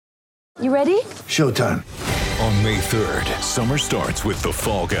You ready? Showtime. On May 3rd, summer starts with The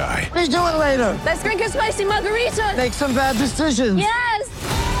Fall Guy. Let's do it later. Let's drink a spicy margarita. Make some bad decisions. Yes!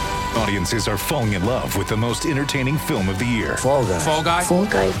 Audiences are falling in love with the most entertaining film of the year. Fall Guy. Fall Guy? Fall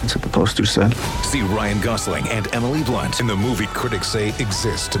Guy. That's what the poster said. See Ryan Gosling and Emily Blunt in the movie critics say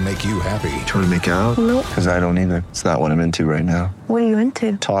exists to make you happy. Trying to make it out? Nope. Because I don't either. It's not what I'm into right now. What are you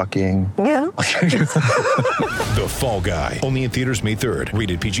into? Talking. Yeah. The Fall Guy. Only in theaters May 3rd.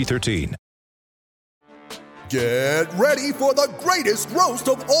 Rated PG-13. Get ready for the greatest roast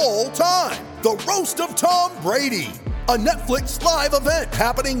of all time. The Roast of Tom Brady. A Netflix live event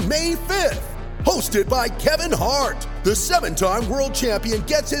happening May 5th. Hosted by Kevin Hart. The 7-time world champion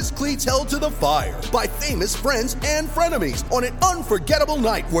gets his cleats held to the fire by famous friends and frenemies on an unforgettable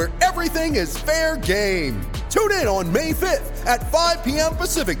night where everything is fair game. Tune in on May 5th at 5 p.m.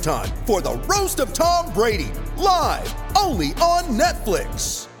 Pacific time for the Roast of Tom Brady. Live only on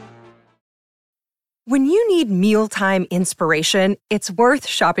Netflix. When you need mealtime inspiration, it's worth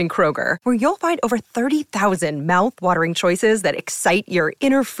shopping Kroger, where you'll find over 30,000 mouth-watering choices that excite your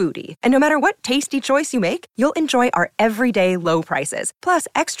inner foodie. And no matter what tasty choice you make, you'll enjoy our everyday low prices, plus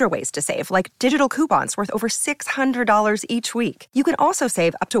extra ways to save, like digital coupons worth over $600 each week. You can also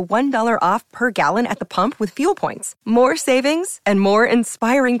save up to $1 off per gallon at the pump with fuel points. More savings and more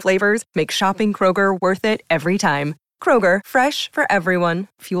inspiring flavors make shopping Kroger worth it every time. Kroger, fresh for everyone.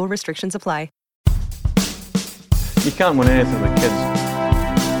 Fuel restrictions apply. You can't win anything with kids.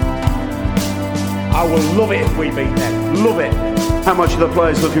 I will love it if we beat them. Love it. How much are the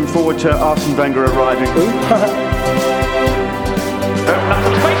players looking forward to Arsene Wenger arriving?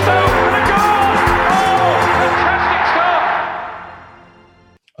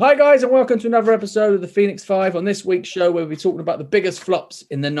 Hi guys, and welcome to another episode of the Phoenix Five. On this week's show, we'll be talking about the biggest flops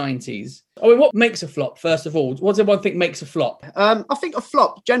in the 90s. I mean, what makes a flop, first of all? What does everyone think makes a flop? I think a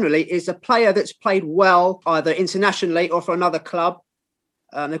flop generally is a player that's played well, either internationally or for another club.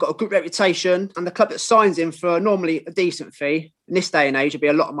 They've got a good reputation, and the club that signs him for normally a decent fee, in this day and age, it'd be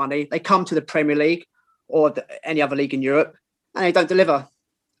a lot of money. They come to the Premier League or any other league in Europe, and they don't deliver.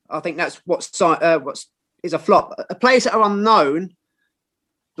 I think that's what is a flop. Players that are unknown,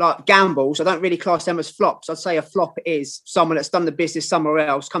 like gambles, I don't really class them as flops. I'd say a flop is someone that's done the business somewhere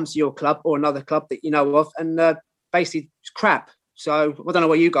else, comes to your club or another club that you know of, and basically it's crap. So I don't know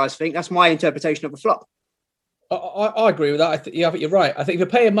what you guys think. That's my interpretation of a flop. I agree with that. I think you're right. I think if you're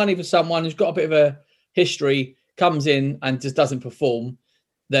paying money for someone who's got a bit of a history, comes in and just doesn't perform,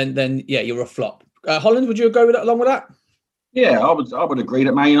 then yeah, you're a flop. Holland, would you go along with that? Yeah, I would agree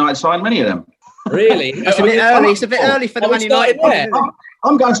that Man United signed many of them. Really? It's a bit early. It's a bit early for the Man United.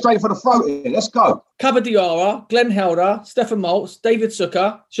 I'm going straight for the throat here. Let's go. Cavadiara, Glenn Helder, Stefan Maltz, David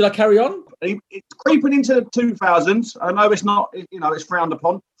Sucker. Should I carry on? It's creeping into the 2000s. I know it's not, it's frowned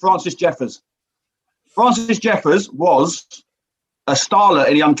upon. Francis Jeffers. Francis Jeffers was a starlet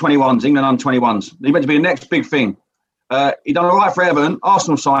in the under-21s, England under-21s. He meant to be the next big thing. He done all right for Everton.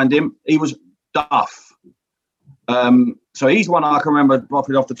 Arsenal signed him. He was duff. So he's one I can remember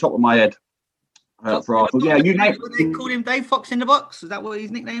dropping off the top of my head. For Arsenal. Yeah, you name. They called him Dave Fox in the box. Is that what his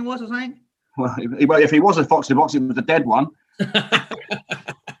nickname was or something? Well, if he was a Fox in the box, it was a dead one.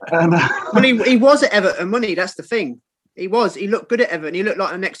 Well, he was at Everton, wasn't he? That's the thing. He was. He looked good at Everton. He looked like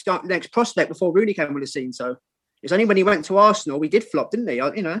the next prospect before Rooney came on the scene. So it's only when he went to Arsenal we did flop, didn't he?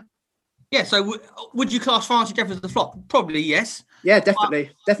 Yeah. So would you class Francis Jeffers as a flop? Probably yes. Yeah, definitely.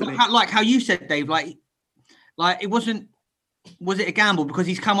 Like how you said, Dave. Like it wasn't. Was it a gamble because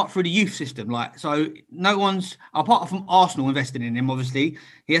he's come up through the youth system? Like, so no one's apart from Arsenal invested in him. Obviously,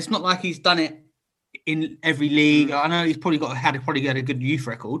 it's not like he's done it in every league. I know he's probably had a good youth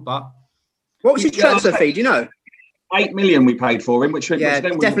record, but what was his transfer fee? Do you know? 8 million we paid for him, which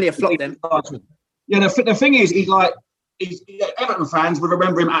definitely a flop then. Yeah, the thing is, Everton fans would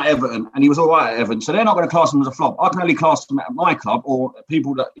remember him at Everton, and he was all right at Everton, so they're not going to class him as a flop. I can only class him at my club, or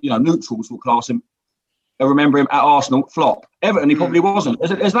people that neutrals will class him. Remember him at Arsenal, flop. Everton, he probably wasn't.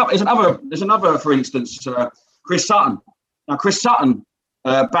 There's another, for instance, Chris Sutton. Now, Chris Sutton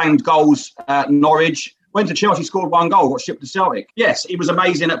banged goals at Norwich, went to Chelsea, scored 1 goal, got shipped to Celtic. Yes, he was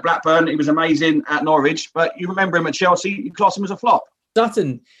amazing at Blackburn, he was amazing at Norwich, but you remember him at Chelsea, you class him as a flop.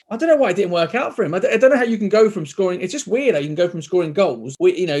 Sutton, I don't know why it didn't work out for him. I don't know how you can go from scoring. It's just weird how you can go from scoring goals,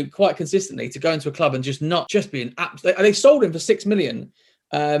 quite consistently, to go into a club and just not just being absolutely. They sold him for $6 million.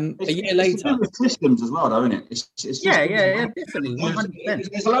 A year later. It's to do with systems as well, though, isn't it? It's definitely.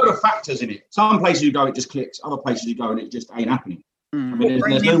 There's a load of factors in it. Some places you go, it just clicks. Other places you go, and it just ain't happening. I mean,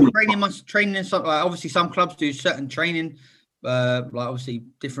 training. Obviously, some clubs do certain training. Like obviously,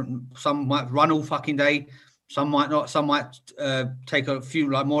 different. Some might run all fucking day. Some might not. Some might take a few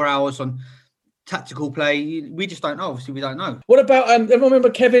more hours on tactical play. We just don't know. Obviously, we don't know. What about everyone remember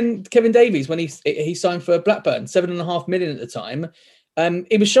Kevin Davies when he signed for Blackburn, $7.5 million at the time.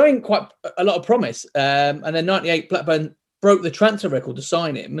 He was showing quite a lot of promise, and then '98 Blackburn broke the transfer record to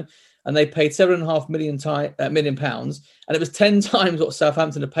sign him, and they paid £7.5 million pounds, and it was 10 times what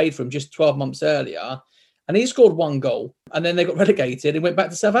Southampton had paid for him just 12 months earlier. And he scored 1 goal, and then they got relegated and went back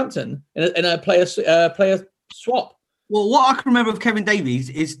to Southampton in a player swap. Well, what I can remember of Kevin Davies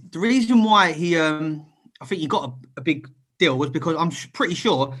is the reason why he, I think he got a big deal was because I'm pretty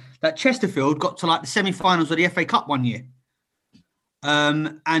sure that Chesterfield got to like the semi-finals of the FA Cup one year.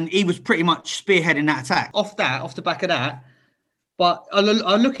 And he was pretty much spearheading that attack. Off the back of that. But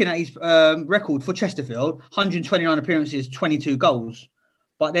I'm looking at his record for Chesterfield, 129 appearances, 22 goals.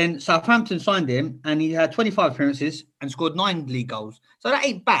 But then Southampton signed him and he had 25 appearances and scored 9 league goals. So that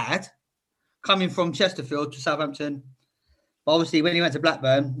ain't bad coming from Chesterfield to Southampton. But obviously when he went to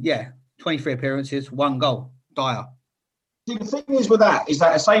Blackburn, 23 appearances, 1 goal. Dire. See, the thing is with that, is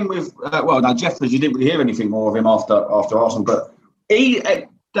that the same with, Jeffers, you didn't really hear anything more of him after Arsenal, but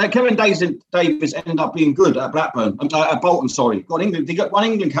Kevin Davies ended up being good at Blackburn, at Bolton, sorry. He got one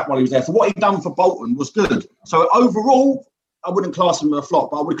England cap while he was there. For what he'd done for Bolton was good. So overall, I wouldn't class him as a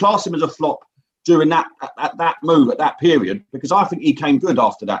flop, but I would class him as a flop during that move at that period, because I think he came good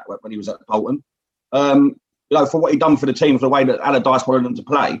after that when he was at Bolton. For what he'd done for the team, for the way that Allardyce wanted him to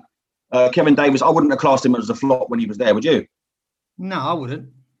play. Kevin Davies, I wouldn't have classed him as a flop when he was there, would you? No, I wouldn't.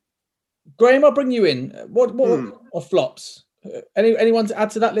 Graham, I'll bring you in. What are flops? Anyone to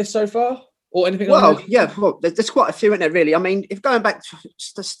add to that list so far, or anything? Well, there's quite a few in there, really. I mean, if going back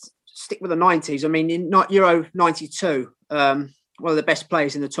to stick with the 90s, I mean, in Euro 92, one of the best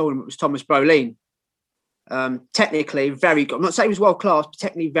players in the tournament was Thomas Brolin. Technically very good. I'm not saying he was world class, but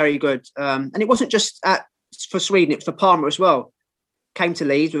technically very good. And it wasn't just for Sweden; it was for Parma as well. Came to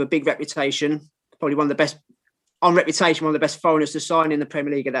Leeds with a big reputation, probably one of the best on reputation, one of the best foreigners to sign in the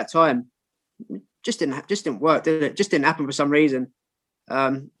Premier League at that time. Just didn't work, did it? Just didn't happen for some reason.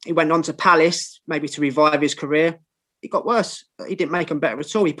 He went on to Palace, maybe to revive his career. It got worse. He didn't make him better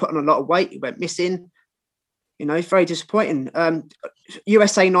at all. He put on a lot of weight. He went missing. It's very disappointing.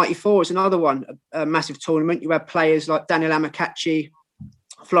 USA 94 is another one, a massive tournament. You had players like Daniel Amokachi,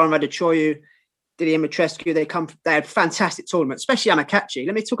 Florian Radochoiu, Didier Matrescu. They had fantastic tournaments, especially Amokachi.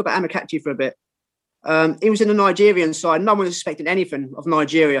 Let me talk about Amokachi for a bit. He was in the Nigerian side. No one was expecting anything of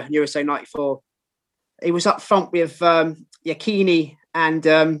Nigeria, USA 94. He was up front with Yakini and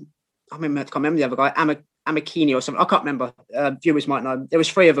I can't remember the other guy, Amakini or something. I can't remember. Viewers might know. There was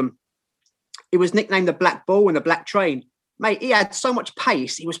 3 of them. He was nicknamed the Black Ball and the Black Train. Mate, he had so much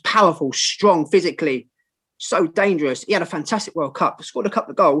pace. He was powerful, strong, physically, so dangerous. He had a fantastic World Cup. Scored a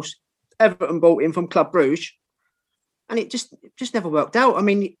couple of goals. Everton bought him from Club Brugge, and it just never worked out. I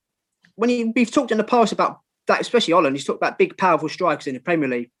mean, we've talked in the past about that, especially Holland. He's talked about big, powerful strikers in the Premier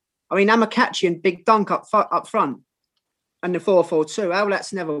League. I mean, Amokachi and Big Dunk up front, and the 4-4-2. How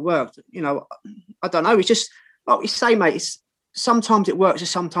that's never worked. I don't know. It's just like we say, mate. Sometimes it works and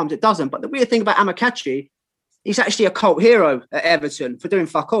sometimes it doesn't. But the weird thing about Amokachi, he's actually a cult hero at Everton for doing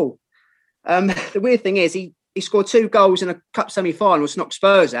fuck all. The weird thing is he scored 2 goals in a cup semi-final to knock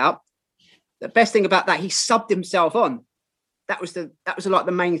Spurs out. The best thing about that, he subbed himself on. That was like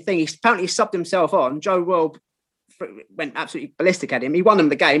the main thing. He apparently subbed himself on. Joe Royle went absolutely ballistic at him. He won them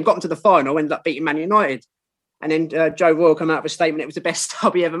the game, got him to the final, ended up beating Man United. And then Joe Royle came out with a statement, it was the best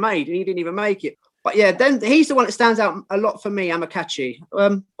sub he ever made, and he didn't even make it. But yeah, then he's the one that stands out a lot for me, Amokachi.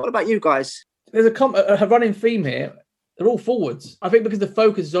 What about you guys? There's a running theme here. They're all forwards. I think because the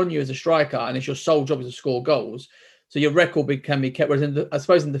focus is on you as a striker and it's your sole job is to score goals. So your record can be kept. Whereas I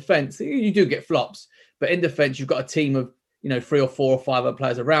suppose in defence, you do get flops. But in defence, you've got a team of 3 or 4 or 5 other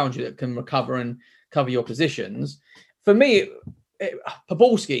players around you that can recover and cover your positions. For me,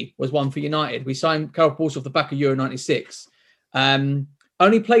 Podolski was one for United. We signed Karel Podolski off the back of Euro 96.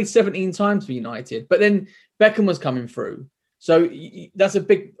 Only played 17 times for United, but then Beckham was coming through. So that's a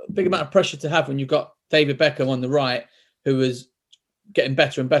big amount of pressure to have when you've got David Beckham on the right, who was getting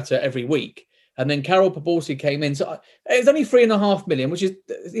better and better every week. And then Karel Podolski came in. So it was only $3.5 million, which is,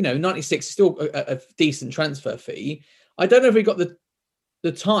 96 is still a decent transfer fee. I don't know if he got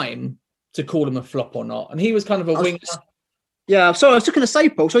the time to call him a flop or not. And he was kind of a winger. Yeah, sorry, I was just going to say,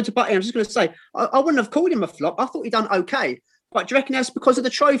 Paul, sorry to butt in. I was just going to say, I wouldn't have called him a flop. I thought he'd done okay. But do you reckon that's because of the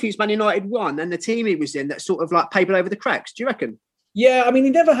trophies Man United won and the team he was in that sort of like papered over the cracks? Do you reckon? Yeah, I mean, he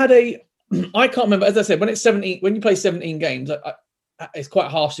never had I can't remember. As I said, when you play 17 games, it's quite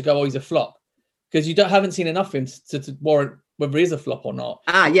harsh to go, he's a flop. Because you haven't seen enough of him to warrant whether he is a flop or not.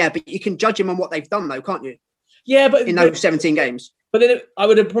 Yeah, but you can judge him on what they've done, though, can't you? Yeah, but in those 17 games. But then I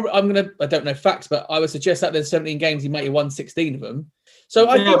would have probably, I don't know facts, but I would suggest that there's 17 games, he might have won 16 of them. So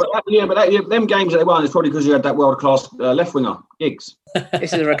them games that they won is probably because you had that world-class left winger, Giggs.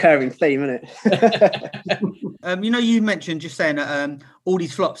 This is a recurring theme, isn't it? You mentioned just saying that all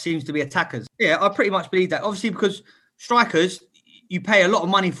these flops seems to be attackers. Yeah, I pretty much believe that. Obviously, because strikers, you pay a lot of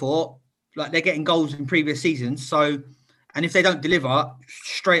money for, like they're getting goals in previous seasons. So, and if they don't deliver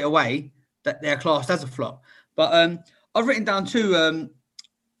straight away, that they're classed as a flop. But I've written down 2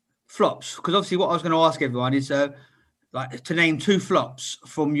 flops because obviously what I was going to ask everyone is like to name 2 flops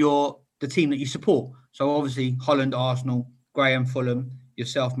from the team that you support. So obviously Holland, Arsenal, Graham, Fulham,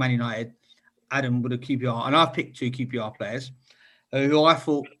 yourself, Man United, Adam with a QPR, and I've picked 2 QPR players who I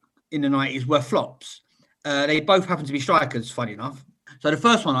thought in the 90s were flops. They both happen to be strikers, funny enough. So the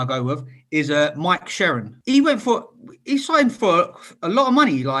first one I go with is Mike Sheron. He signed for a lot of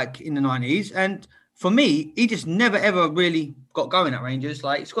money, like in the 90s, and for me, he just never, ever really got going at Rangers.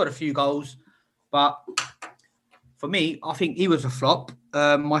 Like, he's got a few goals, but for me, I think he was a flop.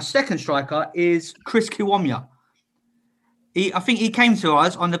 My second striker is Chris Kiwomya. I think he came to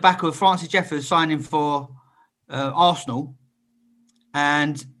us on the back of Francis Jeffers signing for Arsenal,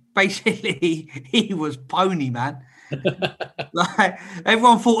 and basically, he was pony, man. Like,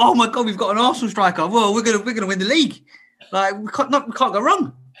 everyone thought, oh my God, we've got an Arsenal striker. Well, we're gonna win the league. Like, we can't go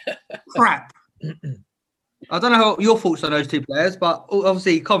wrong. Crap. I don't know your thoughts on those 2 players, but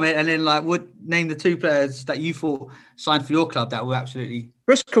obviously comment and then would name the 2 players that you thought signed for your club that were absolutely.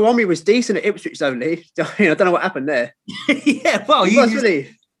 Chris Kiwomya was decent at Ipswich only. I don't know what happened there. Yeah, well,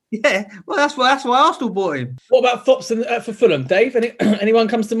 really. Yeah, well, that's why Arsenal bought him. What about flops for Fulham, Dave? Anyone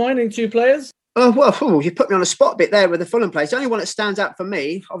comes to mind? Any 2 players? Well, you put me on the spot a bit there with the Fulham players. The only one that stands out for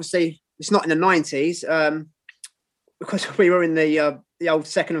me, obviously, it's not in the 90s, because we were in the old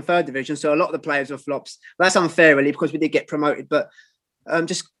 2nd and 3rd division, so a lot of the players were flops. Well, that's unfair, really, because we did get promoted. But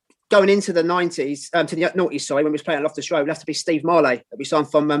just going into the 90s, to the noughties, when we was playing at Loftus Road, it would have to be Steve Marley that we signed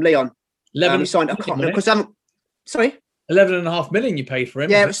from Leon. We signed a because sorry, 11.5 million you paid for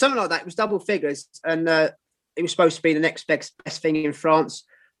him. Yeah, it was something like that. It was double figures, and it was supposed to be the next best thing in France.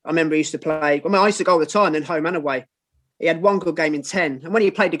 I remember he used to play. I used to go all the time, then home and away. He had 1 good game in 10. And when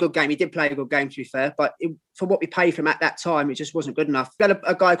he played a good game, he did play a good game, to be fair. But for what we paid for him at that time, it just wasn't good enough. We had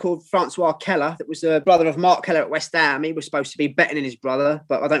a guy called Francois Keller that was the brother of Mark Keller at West Ham. He was supposed to be better than his brother,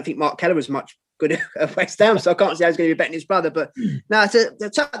 but I don't think Mark Keller was much good at West Ham, so I can't say I was going to be better than his brother. But no, at the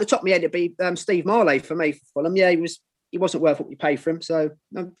top of my head, it'd be Steve Marley for me for Fulham. Yeah, he wasn't worth what we paid for him. So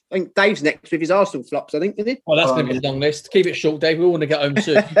I think Dave's next with his Arsenal flops, I think, isn't he? Oh, that's going to be a long list. Keep it short, Dave. We all want to get home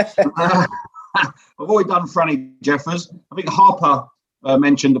soon. I've already done Franny Jeffers. I think Harper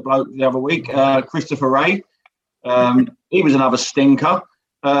mentioned the bloke the other week, Christopher Ray. He was another stinker.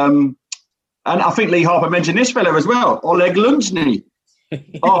 And I think Lee Harper mentioned this fella as well, Oleg Lunsny.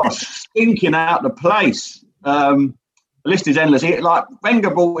 Stinking out the place. The list is endless.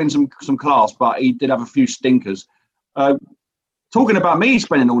 Wenger brought in some class, but he did have a few stinkers. Talking about me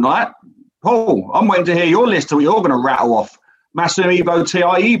spending all night, Paul, I'm waiting to hear your list of what you're going to rattle off. Massimo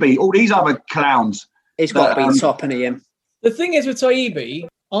Taibi, all these other clowns. He's got to be top, isn't he? The thing is with Taibi,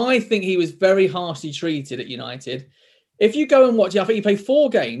 I think he was very harshly treated at United. If you go and watch, I think he played 4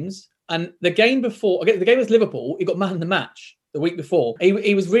 games, and the game before, the game was Liverpool, he got man of the match the week before.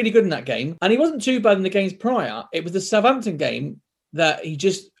 He was really good in that game, and he wasn't too bad in the games prior. It was the Southampton game that he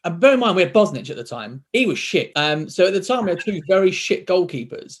just, and bear in mind we had Bosnich at the time. He was shit. So at the time we had 2 very shit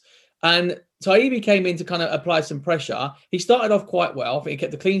goalkeepers. And Taibi came in to kind of apply some pressure. He started off quite well. I think he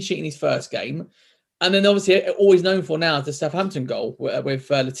kept the clean sheet in his first game. And then obviously always known for now is the Southampton goal with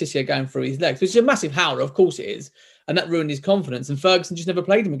Laetitia going through his legs, which is a massive howler, of course it is. And that ruined his confidence. And Ferguson just never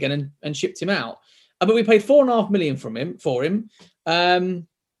played him again and shipped him out. But we paid $4.5 million for him.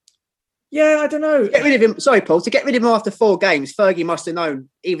 Yeah, I don't know. Get rid of him. Sorry, Paul. To get rid of him after 4 games, Fergie must have known,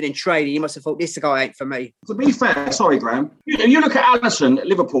 even in training, he must have thought, this guy ain't for me. To be fair, sorry, Graham. You look at Alisson at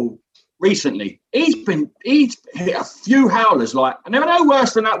Liverpool recently. He's hit a few howlers. I never know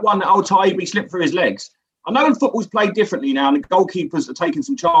worse than that one that old Taibi slipped through his legs. I know football's played differently now, and the goalkeepers are taking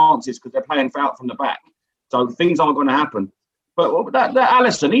some chances because they're playing out from the back. So things aren't going to happen. But that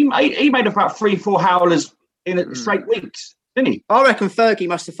Alisson, he made about 3-4 howlers in straight weeks. Didn't he? I reckon Fergie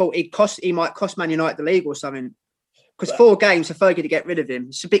must have thought he might cost Man United the league or something. Because 4 games for Fergie to get rid of him,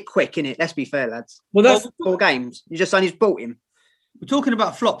 it's a bit quick, isn't it? Let's be fair, lads. Well, that's 4 games. You just only bought him. We're talking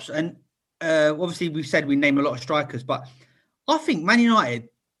about flops, and obviously we've said we name a lot of strikers, but I think Man United,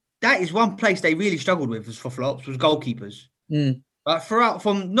 that is one place they really struggled with for flops was goalkeepers. Throughout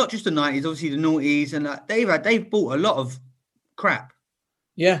from not just the 90s, obviously the noughties, and they've bought a lot of crap.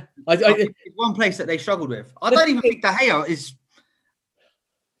 Yeah, it's one place that they struggled with. I don't even think De Gea is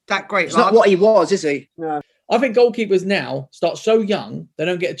that great. It's not what he was, is he? No. I think goalkeepers now start so young, they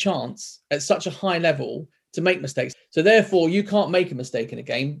don't get a chance at such a high level to make mistakes. So therefore, you can't make a mistake in a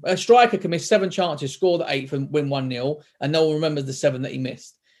game. A striker can miss 7 chances, score the 8th and win 1-0, and no one remembers the 7 that he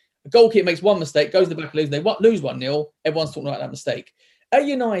missed. A goalkeeper makes one mistake, goes to the back, lose 1-0, everyone's talking about that mistake. At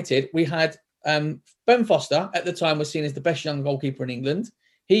United, we had Ben Foster, at the time was seen as the best young goalkeeper in England.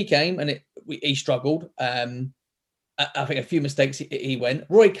 He came and he struggled. I think a few mistakes he went.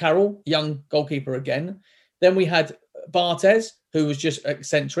 Roy Carroll, young goalkeeper again. Then we had Barthez, who was just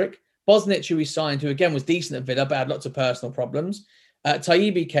eccentric. Bosnich, who we signed, who again was decent at Villa, but had lots of personal problems.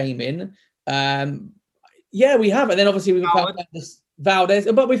 Taibbi came in. We have. And then obviously we found Valdez.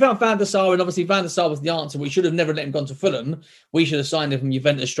 But we found Van der Sar, and obviously Van der Sar was the answer. We should have never let him go to Fulham. We should have signed him from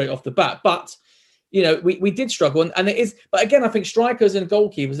Juventus straight off the bat. But, we did struggle. And it is. But again, I think strikers and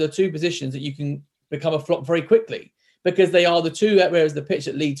goalkeepers are 2 positions that you can become a flop very quickly, because they are the 2 areas of the pitch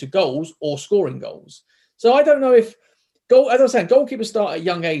that lead to goals or scoring goals. So I don't know if, as I was saying, goalkeepers start at a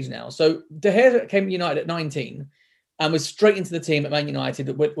young age now. So De Gea came to United at 19 and was straight into the team at Man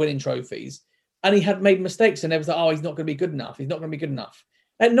United, winning trophies. And he had made mistakes, and they was like, he's not going to be good enough. He's not going to be good enough.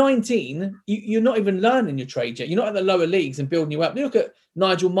 At 19, you're not even learning your trade yet. You're not at the lower leagues and building you up. You look at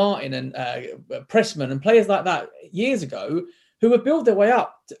Nigel Martin and Pressman and players like that years ago who have built their way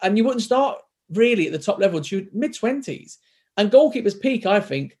up, and you wouldn't start really at the top level until mid-20s. And goalkeepers peak, I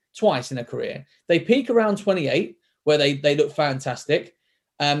think, twice in a career. They peak around 28, where they look fantastic,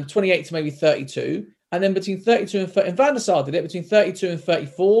 28 to maybe 32. And then between 32 and 30, and Van der Sar did it, between 32 and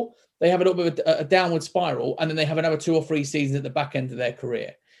 34, they have a little bit of a downward spiral, and then they have another 2 or 3 seasons at the back end of their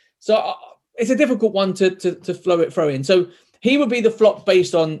career. So it's a difficult one to throw in. So he would be the flop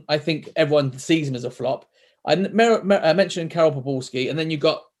based on, I think everyone sees him as a flop. I mentioned Karol Pobólski, and then you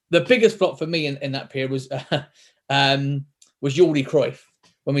got the biggest flop for me in that period was Jordi Cruyff,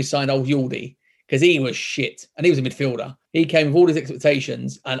 when we signed old Jordi, because he was shit, and he was a midfielder. He came with all his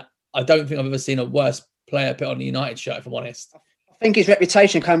expectations, and I don't think I've ever seen a worse player put on a United shirt, if I'm honest. I think his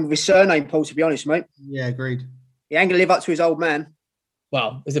reputation came with his surname, Paul, to be honest, mate. Yeah, agreed. He ain't going to live up to his old man.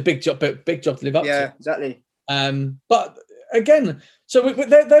 Well, it's a big job to live up to. Yeah, exactly. But again, so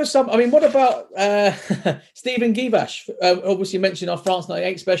there's some. I mean, what about Stephen Guibash? Obviously, you mentioned our France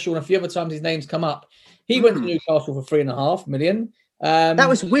 '98 special, and a few other times his name's come up. He went to Newcastle for $3.5 million. That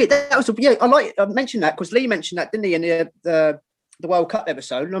was weird. I mentioned that because Lee mentioned that, didn't he, in the World Cup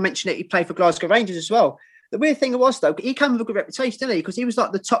episode? And I mentioned it. He played for Glasgow Rangers as well. The weird thing was, though, he came with a good reputation, didn't he? Because he was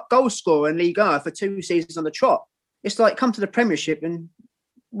like the top goal scorer in Ligue 1 for 2 seasons on the trot. It's like, come to the Premiership, and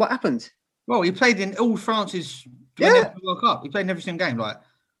what happened? Well, he played in all France's World Cup. He played in every single game,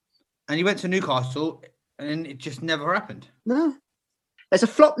 and he went to Newcastle, and it just never happened. No. There's a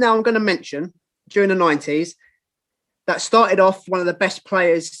flop now I'm going to mention during the 90s that started off one of the best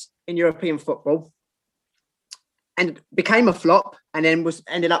players in European football and became a flop, and then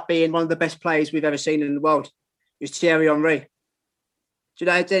ended up being one of the best players we've ever seen in the world. It was Thierry Henry.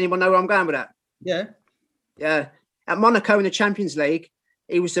 Does anyone know where I'm going with that? Yeah. Yeah. At Monaco in the Champions League,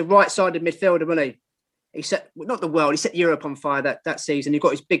 he was the right-sided midfielder, wasn't he? He set, not the world, he set Europe on fire that season. He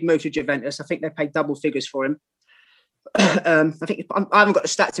got his big move to Juventus. I think they paid double figures for him. I haven't got the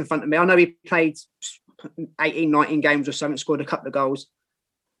stats in front of me. I know he played 18, 19 games or something, scored a couple of goals.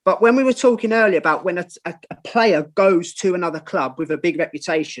 But when we were talking earlier about when a player goes to another club with a big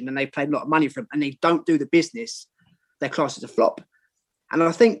reputation and they pay a lot of money for him and they don't do the business, they're classed as a flop. And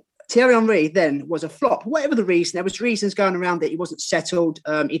I think Thierry Henry then was a flop. Whatever the reason, there was reasons going around that he wasn't settled.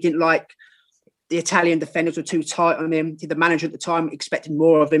 He didn't like the Italian defenders were too tight on him. The manager at the time expected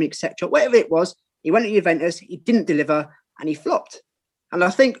more of him, etc. Whatever it was, he went to Juventus, he didn't deliver, and he flopped. And I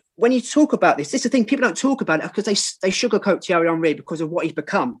think when you talk about this is the thing, people don't talk about it because they sugarcoat Thierry Henry because of what he's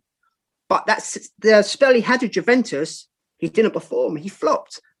become. But that's the spell he had with Juventus, he didn't perform, he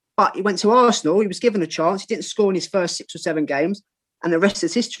flopped. But he went to Arsenal, he was given a chance, he didn't score in his first 6 or 7 games, and the rest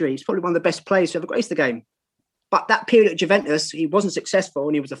is history. He's probably one of the best players to ever grace the game. But that period at Juventus, he wasn't successful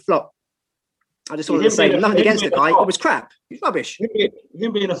and he was a flop. I just wanted to say nothing against the guy, it was crap. He's rubbish.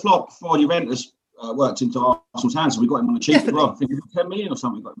 Him being a flop for Juventus worked into Arsenal's hands, so we got him on the cheap as well. I think it was 10 million or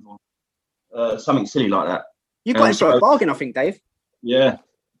something we got him for. Something silly like that. You got him for a bargain, I think, Dave. Yeah.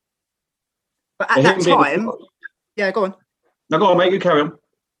 But at that time, yeah, go on. No, go on, mate, you carry on.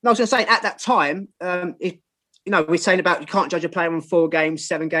 No, I was going to say, at that time, we're saying about you can't judge a player on 4 games,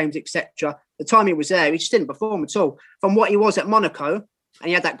 7 games, etc. The time he was there, he just didn't perform at all. From what he was at Monaco, and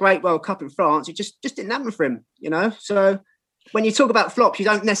he had that great World Cup in France, it just didn't happen for him, So when you talk about flops, you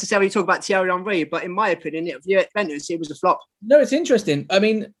don't necessarily talk about Thierry Henry, but in my opinion, at Juventus, it was a flop. No, it's interesting. I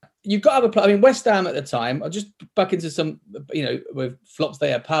mean, you've got to have a. I mean, West Ham at the time. I'll just back into some, with flops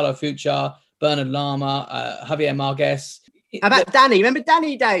there. Paulo Fuchs, Bernard Lama, Javier Marquez. How about Danny? Remember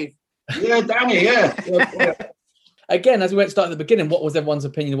Danny, Dave? Yeah, Danny. Yeah. Again, as we went to start at the beginning, what was everyone's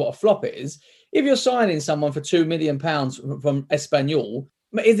opinion of what a flop is? If you're signing someone for £2 million from Espanyol,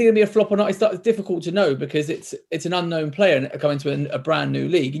 is he going to be a flop or not? It's difficult to know because it's an unknown player coming to a brand new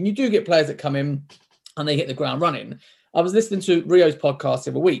league. And you do get players that come in and they hit the ground running. I was listening to Rio's podcast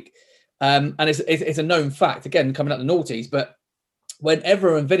the other week, and it's a known fact, again, coming out the noughties, but when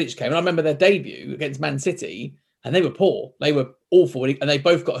Evra and Vidic came, and I remember their debut against Man City, and they were poor. They were awful, and they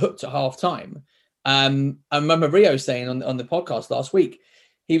both got hooked at half-time. I remember Rio saying on the podcast last week,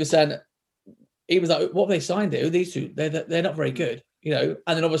 he was like, what have they signed here? These two, they're not very good. And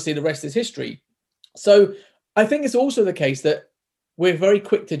then obviously the rest is history. So I think it's also the case that we're very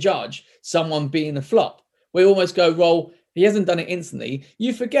quick to judge someone being a flop. We almost go, well, he hasn't done it instantly.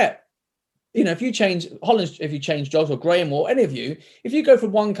 You forget, if you change Holland, if you change jobs, or Graham, or any of you, if you go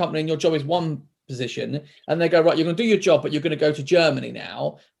from one company and your job is one position and they go, right, you're going to do your job, but you're going to go to Germany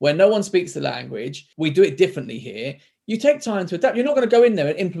now where no one speaks the language. We do it differently here. You take time to adapt. You're not going to go in there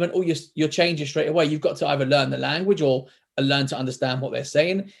and implement all your changes straight away. You've got to either learn the language or learn to understand what they're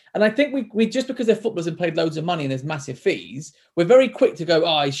saying. And I think we just because they're footballers and paid loads of money and there's massive fees, we're very quick to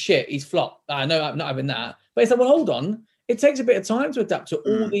go, he's shit, he's flop. I know I'm not having that. But it's like, well, hold on. It takes a bit of time to adapt to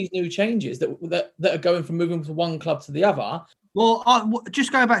all these new changes that are going from moving from one club to the other. Well,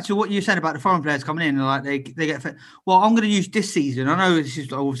 just going back to what you said about the foreign players coming in and like they get fit. Well, I'm going to use this season. I know this is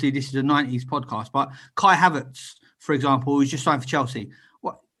a 90s podcast, but Kai Havertz, for example, who's just signed for Chelsea.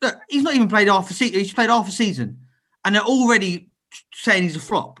 Look, he's not even played half a season. He's played half a season, and they're already saying he's a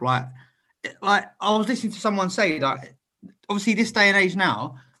flop. Like I was listening to someone say that. Obviously, this day and age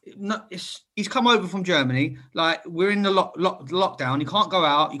now, he's come over from Germany. Like we're in the lockdown. You can't go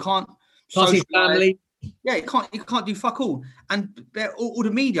out. You can't see family. Yeah, you can't do fuck all. And all the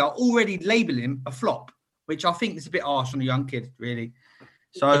media are already labelling him a flop, which I think is a bit harsh on a young kid, really.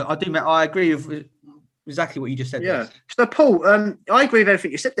 So I agree with exactly what you just said. Yeah. So Paul, I agree with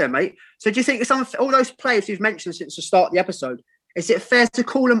everything you said there, mate. So do you think all those players you've mentioned since the start of the episode, is it fair to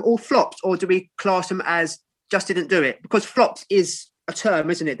call them all flops, or do we class them as just didn't do it? Because flops is a term,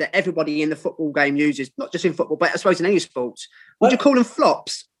 isn't it, that everybody in the football game uses, not just in football, but I suppose in any sports. Would you call them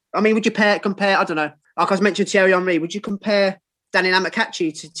flops? I mean, would you compare, I don't know, like I was mentioning Thierry Henry, would you compare Daniel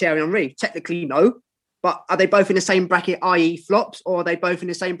Amokachi to Thierry Henry? Technically, no. But are they both in the same bracket, i.e. flops, or are they both in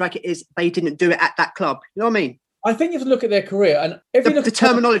the same bracket as they didn't do it at that club? You know what I mean? I think you have to look at their career. And if you look at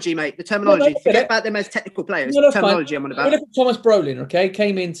terminology, mate, the terminology. Forget about them as technical players. The terminology I'm on about. Look at Thomas Brolin, okay?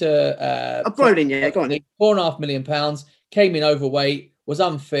 Came into... Brolin, yeah, go on. £4.5 million, came in overweight, was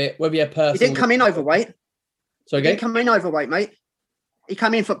unfit, whether he had personal... He didn't come in overweight. Sorry, he didn't come in overweight, mate. He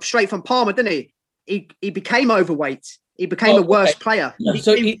came in straight from Parma, didn't he? He became overweight. He became a worse player.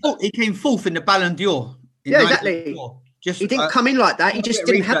 He came fourth in the Ballon d'Or. Yeah, exactly. He didn't come in like that. He just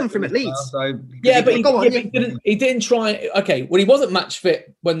didn't happen from at Leeds. He didn't try. Okay, well, he wasn't match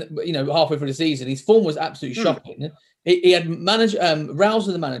fit when halfway through the season. His form was absolutely shocking. He had Rouse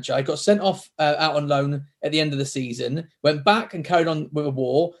as the manager. He got sent off out on loan at the end of the season. Went back and carried on with a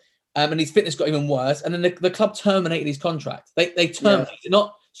war. And his fitness got even worse. And then the club terminated his contract. They terminated it,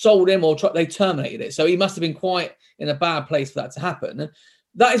 not sold him they terminated it. So he must have been quite in a bad place for that to happen.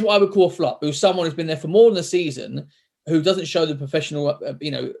 That is what I would call a flop. Who's someone who's been there for more than a season, who doesn't show the professional,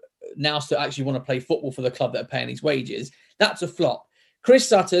 nous to actually want to play football for the club that are paying his wages. That's a flop. Chris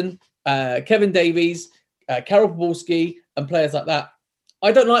Sutton, Kevin Davies, Karol Poborski, and players like that.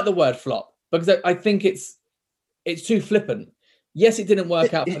 I don't like the word flop because I think it's too flippant. Yes, it didn't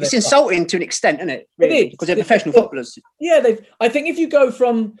work out. It's insulting to an extent, isn't it? Really? It is. Because they're professional footballers. Yeah, I think if you go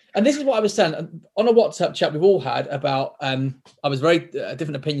from, and this is what I was saying on a WhatsApp chat we've all had about, I was very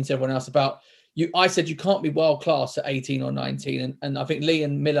different opinion to everyone else about you. I said you can't be world class at 18 or 19, and I think Lee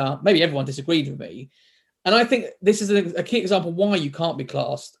and Miller, maybe everyone disagreed with me. And I think this is a key example why you can't be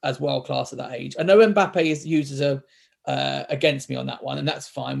classed as world class at that age. I know Mbappe is used as against me on that one, and that's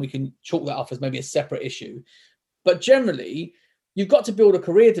fine. We can chalk that off as maybe a separate issue, but generally, you've got to build a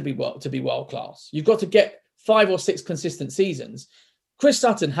career to be world class. You've got to get 5 or 6 consistent seasons. Chris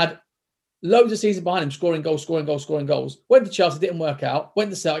Sutton had loads of seasons behind him, scoring goals. Went to Chelsea, didn't work out. Went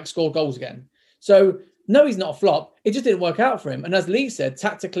to Celtic, scored goals again. So no, he's not a flop. It just didn't work out for him. And as Lee said,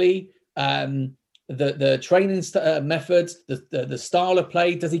 tactically, the the training methods, the style of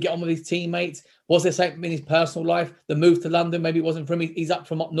play. Does he get on with his teammates? Was there something in his personal life? The move to London, maybe it wasn't for him. He's up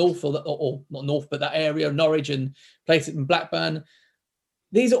from up north, or not north, but that area, Norwich and places in Blackburn.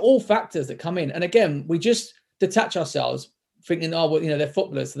 These are all factors that come in. And again, we just detach ourselves thinking, oh, well, they're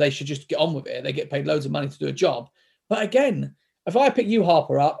footballers, so they should just get on with it. They get paid loads of money to do a job. But again, if I pick you,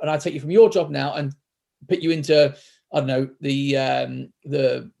 Harper, up and I take you from your job now and put you into, I don't know, the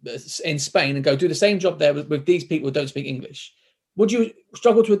in Spain and go do the same job there with these people who don't speak English, would you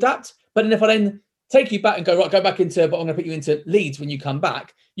struggle to adapt? But then if I then take you back and go, right, go back into, but I'm going to put you into Leeds when you come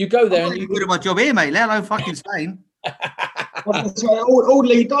back, you go there. I'm good at my job here, mate. Let alone fucking Spain. All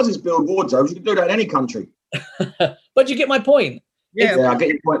League does is build wardrobes. You can do that in any country. But you get my point. Yeah, I get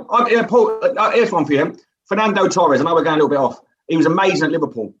your point. Paul, here's one for you. Fernando Torres, I know we're going a little bit off. He was amazing at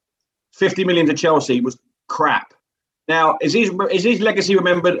Liverpool. 50 million to Chelsea was crap. Now, is his legacy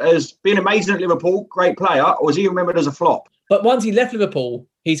remembered as being amazing at Liverpool, great player, or is he remembered as a flop? But once he left Liverpool,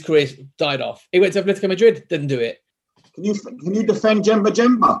 his career died off. He went to Atletico Madrid, didn't do it. Can you defend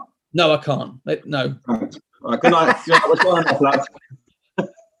Jemba? No, I can't. No. Right, good night. What's going on, lads?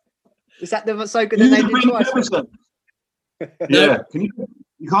 Is that the so good the name twice? Yeah.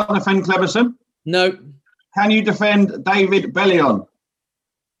 You can't defend Cleverson? No. Can you defend David Bellion?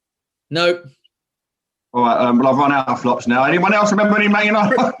 No. All right, well, I've run out of flops now. Anyone else remember any Man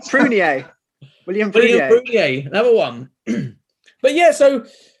United? Prunier. William Prunier. Another one. But yeah, so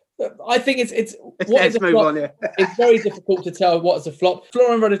I think it's what is a flop? On, yeah. It's very difficult to tell what is a flop.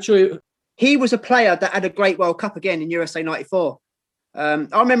 Florian Radicchio. He was a player that had a great World Cup again in USA 94. I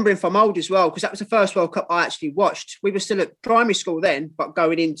remember him from old as well, because that was the first World Cup I actually watched. We were still at primary school then, but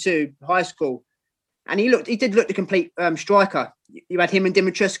going into high school. And he did look the complete striker. You had him and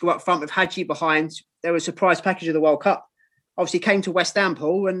Dimitrescu up front with Hadji behind. There was a surprise package of the World Cup. Obviously came to West Ham,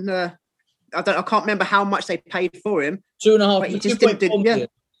 Paul, and I can't remember how much they paid for him. 2.5. He just didn't. 2.4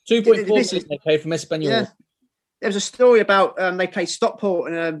 million they paid from Espanyol. Yeah. There was a story about they played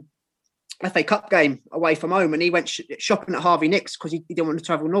Stockport in a FA Cup game away from home, and he went shopping at Harvey Nicks because he didn't want to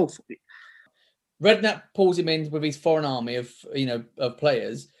travel north. Redknapp pulls him in with his foreign army of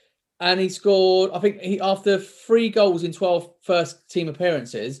players, and he scored. I think after 3 goals in 12 first team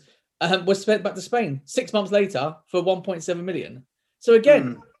appearances, was sent back to Spain 6 months later for 1.7 million. So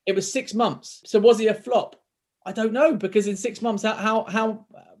again, it was 6 months. So was he a flop? I don't know, because in 6 months, how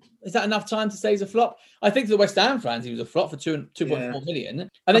is that enough time to say he's a flop? I think to the West Ham fans, he was a flop for 2.4 million. And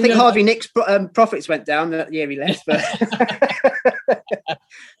then I think Harvey Nicks' profits went down that year he left. But...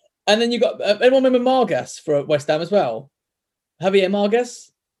 And then you got anyone remember Margas for West Ham as well? Javier Margas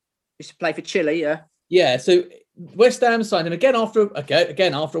used to play for Chile, yeah. Yeah, so West Ham signed him again after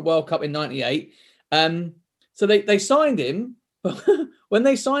a World Cup in '98. So they signed him, but when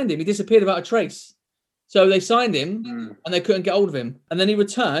they signed him, he disappeared without a trace. So they signed him and they couldn't get hold of him. And then he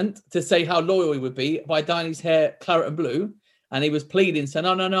returned to say how loyal he would be by dyeing his hair claret and blue. And he was pleading, saying,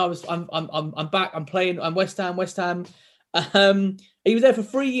 "No, I'm back. I'm playing. I'm West Ham. He was there for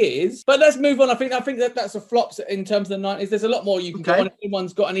 3 years. But let's move on. I think that's a flop in terms of the 90s. There's a lot more you can go on. If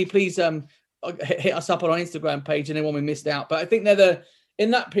anyone's got any, please hit us up on our Instagram page and anyone we missed out. But I think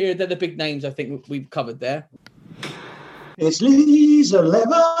in that period, they're the big names I think we've covered there. It's Lee's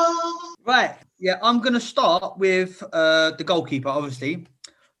 11. Right. Yeah, I'm going to start with the goalkeeper, obviously.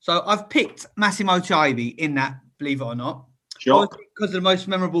 So I've picked Massimo Ciaibi in that, believe it or not. Sure. Because of the most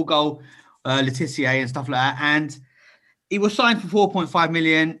memorable goal, Letizia and stuff like that. And he was signed for 4.5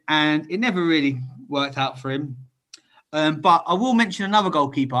 million and it never really worked out for him. But I will mention another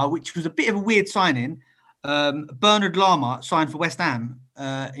goalkeeper, which was a bit of a weird signing. Bernard Lama signed for West Ham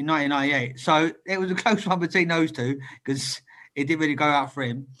in 1998. So it was a close one between those two because it didn't really go out for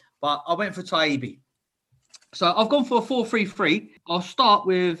him. But I went for Ciaibi. So I've gone for a 4-3-3. I'll start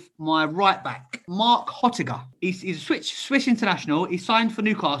with my right back, Mark Hottiger. He's a Swiss international. He signed for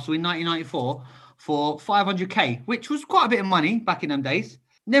Newcastle in 1994 for 500k, which was quite a bit of money back in them days.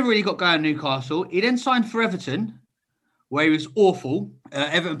 Never really got going at Newcastle. He then signed for Everton, where he was awful.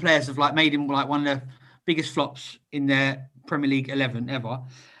 Everton players have made him one of the biggest flops in their Premier League 11 ever.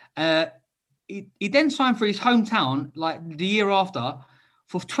 He then signed for his hometown the year after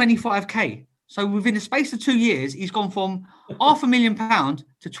for 25k. So within the space of 2 years, he's gone from £500,000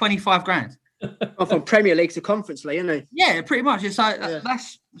 to 25 grand. From Premier League to Conference League, isn't he? Yeah, pretty much.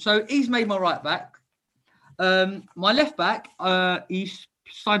 So he's made my right back. My left back, he's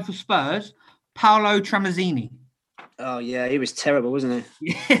signed for Spurs, Paolo Tramezzini. Oh yeah, he was terrible, wasn't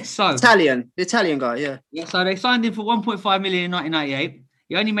he? Yeah, so the Italian guy, yeah. Yeah, so they signed him for 1.5 million in 1998.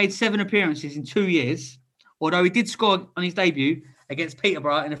 He only made 7 appearances in 2 years, although he did score on his debut against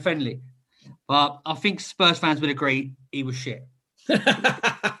Peterborough in a friendly. But I think Spurs fans would agree he was shit.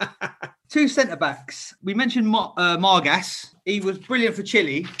 2 centre-backs. We mentioned Margas. He was brilliant for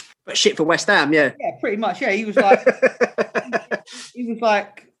Chile. But shit for West Ham, yeah. Yeah, pretty much. Yeah, he was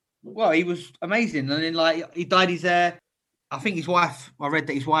amazing. And then he dyed his hair. I think his wife, I read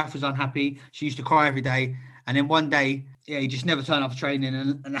that his wife was unhappy. She used to cry every day. And then one day, he just never turned up for training.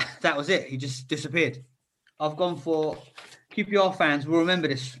 And that was it. He just disappeared. I've gone for QPR fans will remember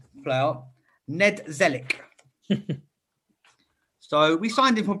this player, Ned Zelic. So we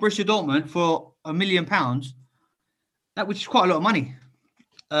signed him from Borussia Dortmund for £1 million, which is quite a lot of money.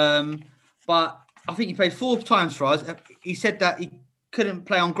 But I think he played 4 times for us. He said that he couldn't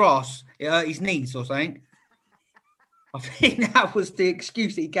play on grass. It hurt his knees or something. I think that was the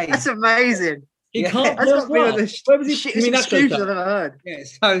excuse that he gave. That's amazing. He can't play on grass. Where was he? Shittest excuse I've ever heard. Yeah,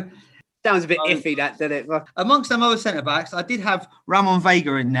 so... Sounds a bit iffy, that, doesn't it? Amongst them other centre-backs, I did have Ramon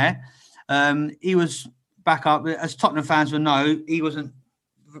Vega in there. He was back up. As Tottenham fans will know, he wasn't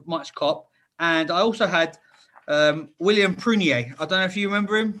much cop. And I also had William Prunier. I don't know if you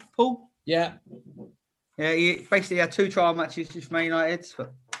remember him, Paul? Yeah. Yeah, he basically had 2 trial matches with Man United.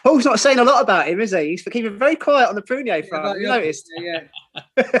 But... Paul's not saying a lot about him, is he? He's keeping very quiet on the Prunier front. Have you noticed? Yeah.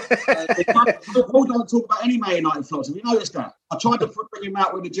 Paul don't talk about any Man United flops. Have you noticed that? I tried to bring him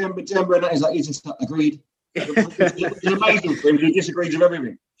out with the Jemba, and he's like, he's just agreed. It's amazing for him. He disagrees with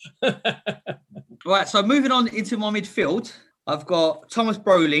everything. Right, so moving on into my midfield, I've got Thomas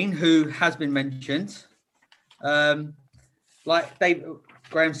Brolin, who has been mentioned. Like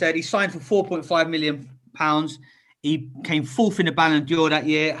Graham said, he signed for £4.5 million. He came 4th in the Ballon d'Or that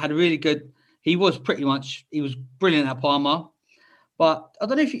year, had a really good... He was brilliant at Parma. But I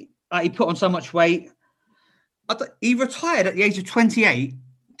don't know if he put on so much weight. He retired at the age of 28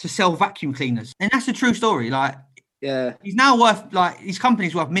 to sell vacuum cleaners. And that's a true story. He's now worth, his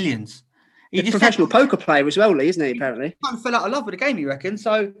company's worth millions. He's a professional poker player as well, Lee, isn't he, apparently? He kind of fell out of love with the game, you reckon?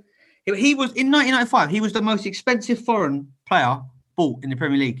 So he was, in 1995, he was the most expensive foreign player bought in the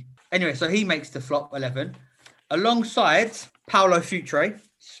Premier League. Anyway, so he makes the flop 11. Alongside Paulo Futre,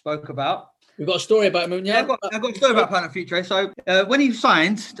 spoke about. We've got a story about him, yeah? I've got a story about Paulo Futre. So when he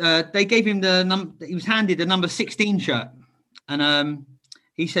signed, they gave him he was handed the number 16 shirt. And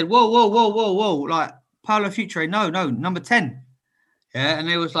he said, whoa. Like, Paulo Futre, no, number 10. Yeah, and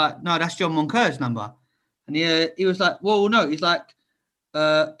they was like, no, that's John Moncur's number. And he was like, whoa, no. He's like,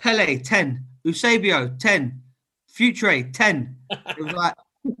 Pele, 10. Eusebio, 10. Futre, 10. It was like,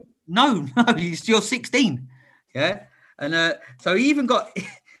 no, you're 16. Yeah, and so he even got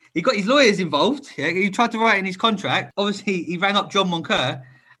his lawyers involved. Yeah, he tried to write in his contract. Obviously, he rang up John Moncur,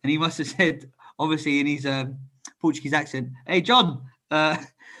 and he must have said, obviously in his Portuguese accent, "Hey, John, can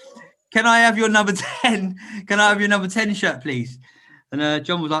I have your number 10? Can I have your number 10 shirt, please?" And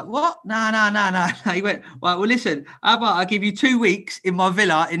John was like, "What? No." He went, "Well, listen, how about I give you 2 weeks in my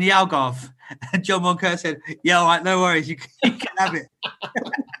villa in the Algarve?" And John Moncur said, "Yeah, all right, no worries, you can have it."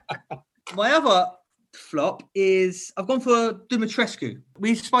 My other flop is I've gone for Dumitrescu.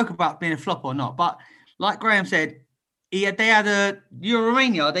 We spoke about being a flop or not, but like Graham said, they had a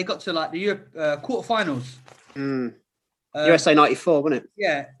Romania. They got to the quarterfinals. USA 94, wasn't it?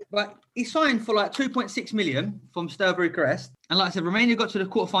 Yeah, but he signed for 2.6 million from Steaua Bucharest, and like I said, Romania got to the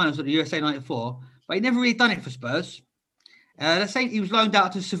quarterfinals of the USA 94, but he never really done it for Spurs. Let's say he was loaned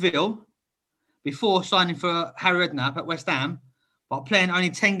out to Seville before signing for Harry Redknapp at West Ham, but playing only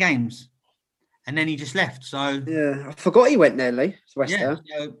 10 games. And then he just left. So yeah, I forgot he went there, Lee. To West Ham.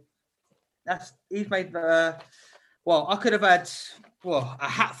 He's made. I could have had a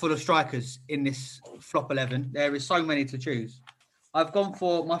hat full of strikers in this flop 11. There is so many to choose. I've gone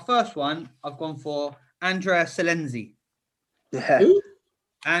for my first one. I've gone for Andrea Silenzi. Yeah. Who?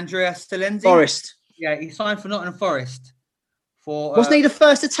 Andrea Silenzi. Forest. Yeah, he signed for Nottingham Forest. Wasn't he the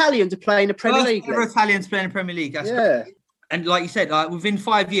first Italian to play in the Premier League? Ever Italian to play in the Premier League. That's correct. And like you said, within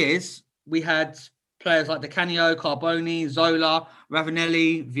 5 years. We had players like Di Canio, Carboni, Zola,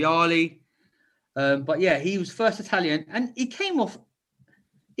 Ravanelli, Vialli. But yeah, he was first Italian. And he came off...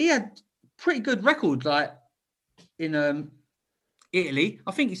 He had pretty good record, in Italy.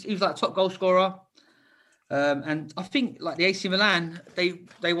 I think he was top goal scorer. And I think the AC Milan,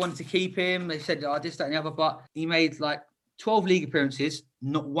 they wanted to keep him. They said, this, that and the other. But he made 12 league appearances,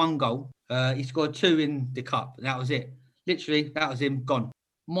 not 1 goal. He scored 2 in the cup. That was it. Literally, that was him gone.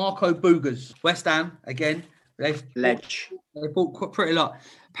 Marco Boogers, West Ham, again. They bought pretty lot.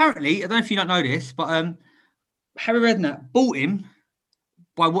 Apparently, I don't know if you don't know this, but Harry Redknapp bought him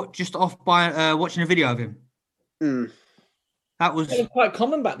by watching a video of him. That was quite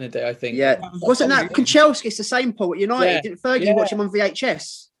common back in the day, I think. Yeah, wasn't that Kunchelski? It's the same Paul at United. Yeah. Didn't Fergie watch him on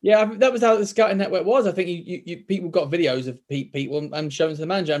VHS? Yeah, that was how the scouting network was. I think you people got videos of people and showing to the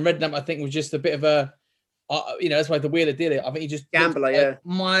manager. And Redknapp, I think, was just a bit of a, that's why the Wheeler did it. I think he just gambler. Yeah.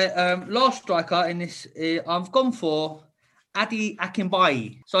 My last striker in this, I've gone for Adi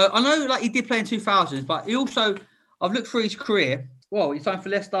Akinbaye. So I know, like, he did play in 2000s, but he also, I've looked through his career. Well, he signed for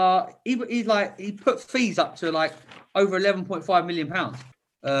Leicester. He put fees up to like over £11.5 million.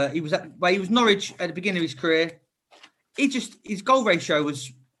 He was Norwich at the beginning of his career. His goal ratio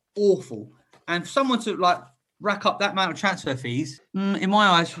was awful, and for someone to like rack up that amount of transfer fees, in my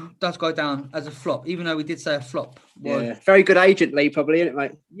eyes, does go down as a flop. Even though we did say a flop. Yeah, very good agent, Lee, probably, isn't it,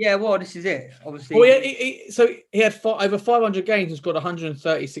 mate? Yeah, well, this is it. Obviously, well, he had over 500 games and scored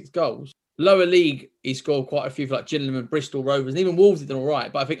 136 goals. Lower league, he scored quite a few for like Gillingham and Bristol Rovers, and even Wolves did all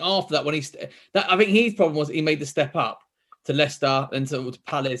right. But I think after that, I think his problem was he made the step up to Leicester, then to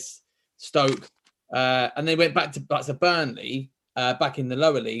Palace, Stoke, and they went back to Burnley back in the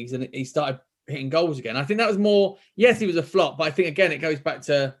lower leagues, and he started hitting goals again. I think that was more. Yes, he was a flop, but I think again it goes back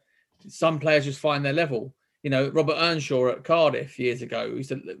to some players just find their level. You know, Robert Earnshaw at Cardiff years ago.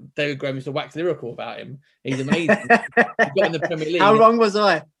 David Graham used to wax lyrical about him. He's amazing. He got in the Premier League. How wrong was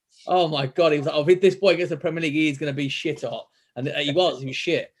I? Oh my God, he was like, oh, if this boy gets the Premier League, he's going to be shit hot. And he was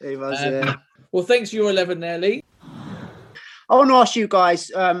shit. He was, yeah. Well, thanks for your 11 there, Lee. I want to ask you guys,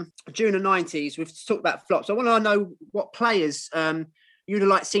 during the 90s, we've talked about flops. I want to know what players you'd have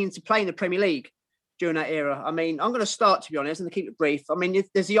liked seen to play in the Premier League during that era. I mean, I'm going to start, to be honest, and to keep it brief. I mean,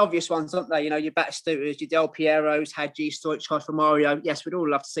 there's the obvious ones, aren't there? You know, your Batistuttas, your Del Pieros, Hadji, Stoichkov, Romario. Yes, we'd all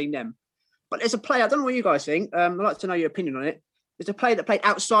love to see them. But there's a player, I don't know what you guys think. I'd like to know your opinion on it. There's a player that played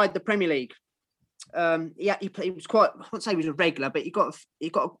outside the Premier League. He was quite, I wouldn't say he was a regular, but I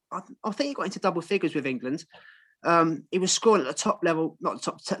think he got into double figures with England. He was scoring at the top level, not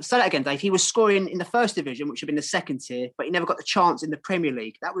the top. Say that again, Dave. He was scoring in the first division, which had been the second tier, but he never got the chance in the Premier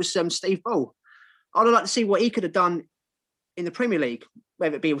League. That was Steve Bull. I'd like to see what he could have done in the Premier League,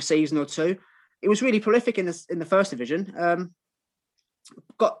 whether it be a season or two. He was really prolific in the first division.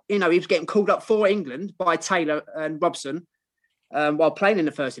 He was getting called up for England by Taylor and Robson while playing in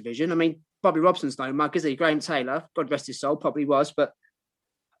the first division. I mean, Bobby Robson's no mug, is he? Graham Taylor, God rest his soul, probably was, but.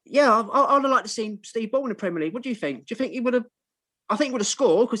 Yeah, I'd like to see Steve Bull in the Premier League. What do you think? Do you think he would have? I think he would have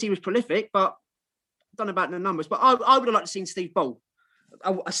scored because he was prolific, but I don't know about the numbers. But I would have liked to see Steve Bull,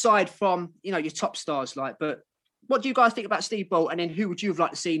 aside from your top stars. But what do you guys think about Steve Bull? And then who would you have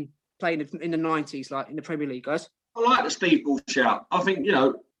liked to see playing in the 90s, like in the Premier League, guys? I like the Steve Bull shout. I think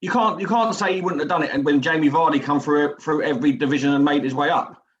you can't say he wouldn't have done it. And when Jamie Vardy come through every division and made his way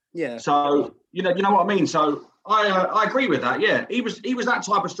up. Yeah. So you know what I mean. So. I agree with that. Yeah, he was that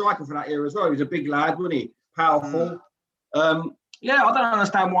type of striker for that era as well. He was a big lad, wasn't he? Powerful. Yeah, I don't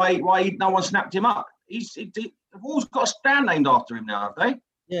understand why no one snapped him up. The Wolves got a stand named after him now, have they?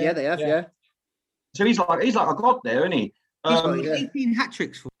 Yeah, they have. Yeah. So he's like a god there, isn't he? He's got 18 hat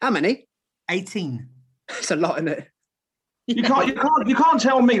tricks. For how many? 18. It's a lot, isn't it? You can't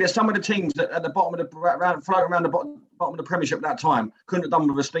tell me that some of the teams that at the bottom of the floating around the bottom of the Premiership at that time couldn't have done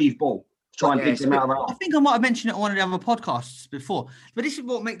with a Steve Bull. Try and dig him out of it. I think I might have mentioned it on one of the other podcasts before, but this is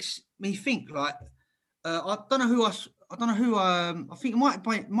what makes me think. Like, I don't know who else. I don't know who. I think it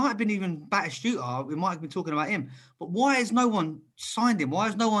might have been even Batistuta. We might have been talking about him. But why has no one signed him? Why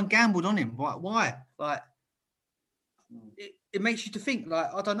has no one gambled on him? Why? Like, it makes you to think.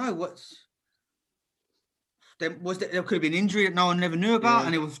 Like, I don't know there could have been injury that no one never knew about,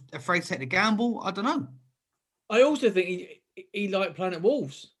 and he was afraid to take the gamble. I don't know. I also think he liked playing at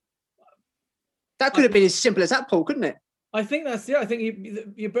Wolves. That could have been as simple as that, Paul, couldn't it? I think that's it. I think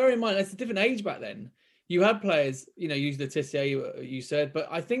you bear in mind that's a different age back then. You had players, use Le Tissier, you said, but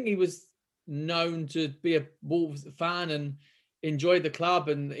I think he was known to be a Wolves fan and enjoyed the club,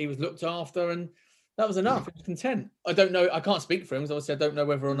 and he was looked after, and that was enough. He was content. I don't know. I can't speak for him, because obviously I don't know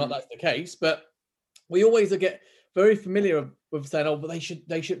whether or not that's the case. But we always get very familiar with saying, "Oh, but they should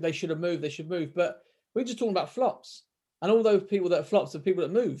have moved. They should move." But we're just talking about flops, and all those people that are flops are people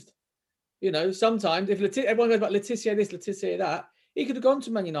that moved. Sometimes if everyone goes about Le Tissier this, Le Tissier that, he could have gone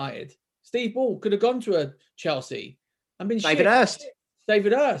to Man United. Steve Bull could have gone to a Chelsea and been David Hurst.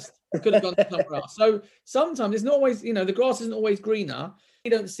 David Hurst could have gone to somewhere else. So sometimes it's not always, the grass isn't always greener.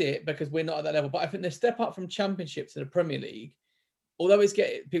 We don't see it because we're not at that level. But I think the step up from Championship to the Premier League, although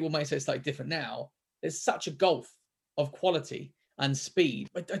people may say it's like different now, there's such a gulf of quality and speed.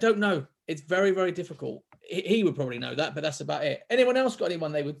 I don't know. It's very, very difficult. he would probably know that, but that's about it. Anyone else got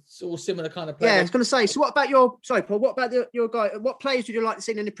anyone they would all similar kind of player? Yeah, I was going to say. So, what about your? Sorry, Paul. What about your guy? What players would you like to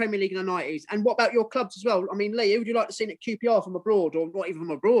see in the Premier League in the 90s? And what about your clubs as well? I mean, Lee, who would you like to see at QPR from abroad, or not even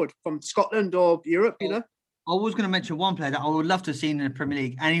from abroad, from Scotland or Europe? You know. I was going to mention one player that I would love to have seen in the Premier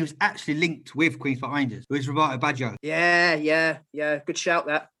League, and he was actually linked with Queen's Park Rangers, who is Roberto Baggio. Yeah. Good shout,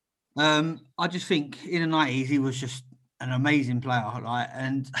 that. I just think in the 90s, he was just an amazing player.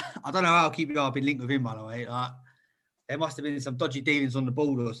 And I don't know how QPR have been linked with him, by the way. There must have been some dodgy dealings on the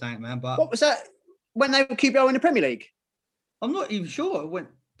board or something, man. But what was that when they were QPR in the Premier League? I'm not even sure.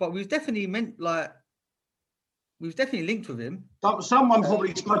 But we was definitely linked with him. Someone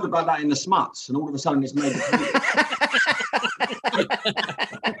probably spoke about that in the Smuts, and all of a sudden it's made.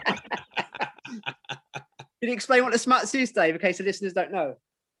 Can you explain what the Smuts is, Dave, in case the listeners don't know?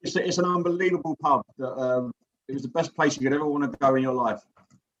 It's an unbelievable pub. That, it was the best place you could ever want to go in your life.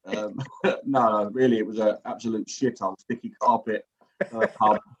 No, really, it was an absolute shithole, sticky carpet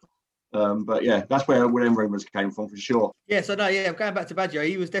pub. But yeah, that's where William Rumours came from for sure. Yeah, so no, going back to Baggio,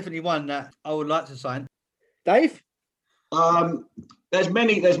 he was definitely one that I would like to sign. Dave? There's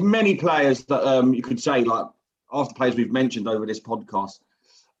many players that you could say, like after players we've mentioned over this podcast.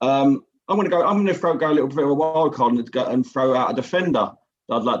 I'm going to go a little bit of a wild card and throw out a defender.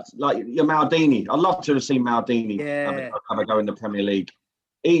 I'd like your Maldini. I'd love to have seen Maldini have a go in the Premier League.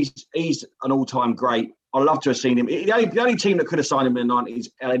 He's an all-time great. I'd love to have seen him. The only team that could have signed him in the 90s,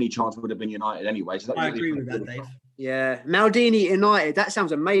 any chance would have been United anyway. So I agree with that, Dave. Yeah, Maldini United. That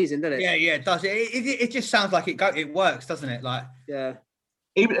sounds amazing, doesn't it? Yeah, it does. It just sounds like it works, doesn't it? Like, yeah.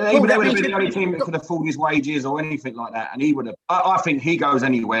 Even they would have been the only team that could afford his wages or anything like that, and he would have. I think he goes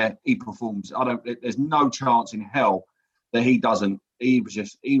anywhere, he performs. There's no chance in hell that he doesn't. He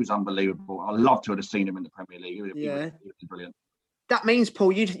was unbelievable. I'd love to have seen him in the Premier League. He was brilliant. That means,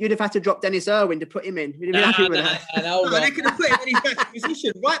 Paul, you'd have had to drop Dennis Irwin to put him in. You'd have been happy with that. No, they could have put him in his back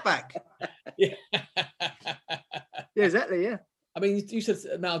position, right back. Yeah. Yeah, exactly. Yeah. I mean, you said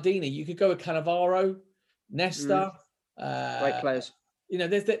Maldini. You could go with Cannavaro, Nesta. Great players. You know,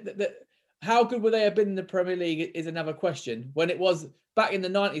 there's how good would they have been in the Premier League is another question. When it was back in the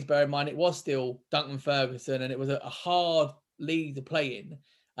 90s, bear in mind, it was still Duncan Ferguson, and it was a hard league to play in,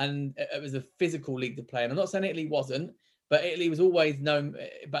 and it was a physical league to play in. I'm not saying Italy wasn't, but Italy was always known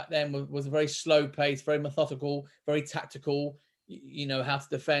back then was a very slow pace, very methodical, very tactical. You know how to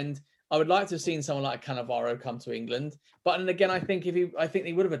defend. I would like to have seen someone like Cannavaro come to England, but and again, I think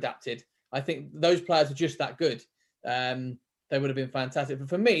they would have adapted. I think those players were just that good. They would have been fantastic. But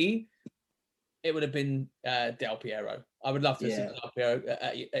for me, it would have been Del Piero. I would love to have seen Del Piero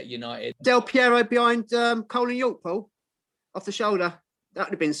at United. Del Piero behind Cole and York, Paul, off the shoulder. That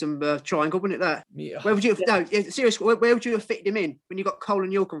would have been some triangle, wouldn't it? That. Yeah. Where would you? Seriously, where would you have fitted him in when you got Cole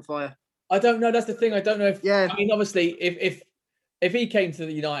and York on fire? I don't know. That's the thing. I don't know if. Yeah. I mean, obviously, if he came to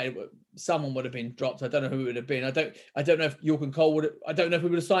the United, someone would have been dropped. I don't know who it would have been. I don't know if York and Cole would. I don't know if we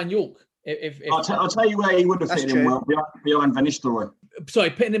would have signed York. I'll tell you where he would have fitted in well, behind Van Nistelrooy. Sorry,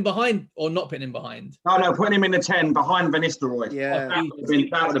 putting him behind or not putting him behind? No, putting him in the 10 behind Van Nistelrooy. Yeah,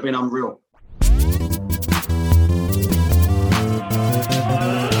 that would have been unreal.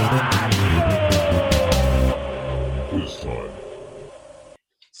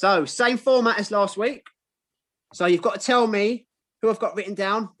 So, same format as last week. So you've got to tell me who I've got written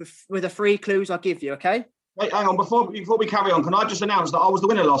down with the 3 clues I'll give you, okay? Wait, hang on. Before we carry on, can I just announce that I was the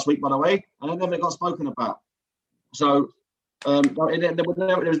winner last week, by the way, and then it got spoken about. So there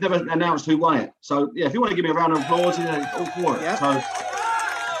was never announced who won it. So, yeah, if you want to give me a round of applause, all for it. Yeah.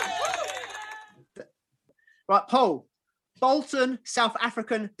 So. Right, Paul. Bolton, South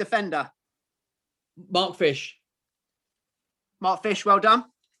African defender. Mark Fish. Mark Fish, well done.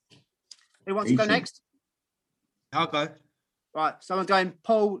 Who wants to go next? I'll go. Right, so I'm going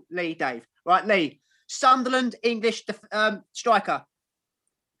Paul, Lee, Dave. Right, Lee. Sunderland, English striker.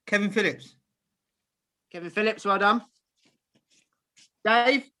 Kevin Phillips. Kevin Phillips, well done.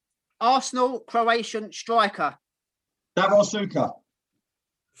 Dave. Arsenal, Croatian striker. Davor Suker.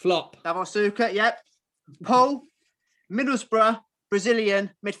 Flop. Davor Suker, yep. Paul. Middlesbrough,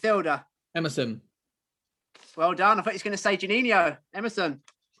 Brazilian midfielder. Emerson. Well done. I thought he was going to say Juninho. Emerson.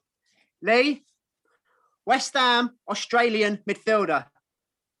 Lee. West Ham, Australian midfielder.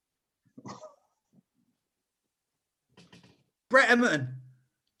 Brett Emerton.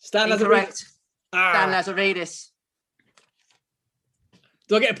 Stan Incorrect. Stan Lazaridis.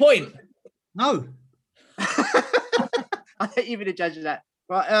 Do I get a point? No. I think you've been a judge of that.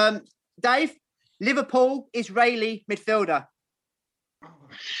 Right, Dave. Liverpool, Israeli midfielder.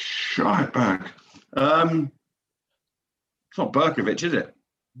 Right back. It's not Berkovic, is it?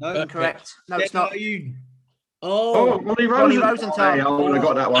 No, incorrect. No, it's not. Oh, Ronnie Ronnie Rosenthal. Rosenthal. Hey, I would have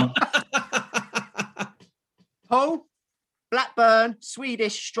got that one. Paul, Blackburn,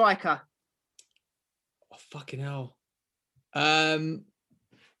 Swedish striker. Oh, fucking hell. Yeah,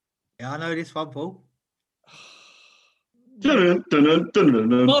 I know this one, Paul.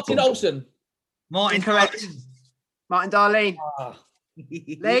 Martin Olsen. Martin. Incorrect. Martin Darlene.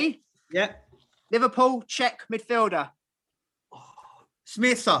 Lee. Yeah. Liverpool, Czech midfielder.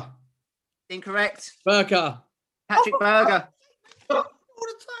 Smitha. Incorrect. Berger. Patrick Berger. All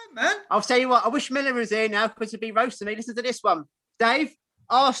the time, man. I'll tell you what, I wish Miller was here now because he'd be roasting me. Listen to this one. Dave,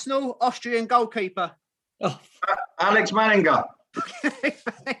 Arsenal, Austrian goalkeeper. Oh, Alex Manninger.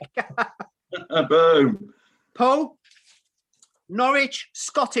 Boom. Paul, Norwich,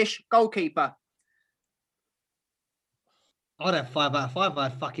 Scottish goalkeeper. I'd have 5 out of 5.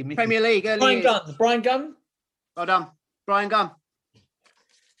 I'd fucking miss Premier League. Early Brian years. Gunn. Brian Gunn. Well done. Brian Gunn.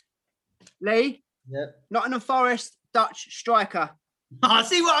 Lee, Yeah. Nottingham Forest, Dutch striker. I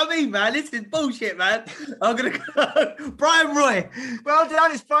see what I mean, man. This is bullshit, man. I'm gonna go Brian Roy. Well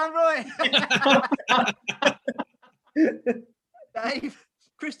done, it's Brian Roy. Dave,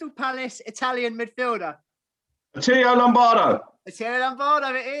 Crystal Palace, Italian midfielder. Matteo Lombardo. Thierry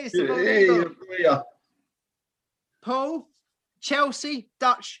Lombardo, it is. Yeah. Paul, Chelsea,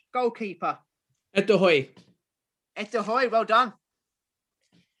 Dutch goalkeeper. Ed de Hoy. Ed de Hoy, well done.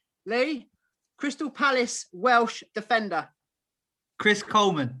 Lee, Crystal Palace, Welsh defender. Chris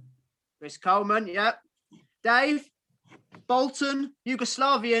Coleman. Chris Coleman, yep. Dave, Bolton,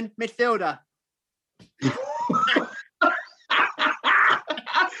 Yugoslavian midfielder.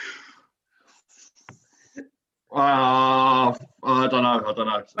 I don't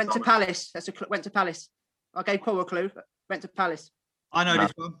know. Went to Palace. Went to Palace. I gave Paul a clue. Went to Palace. I know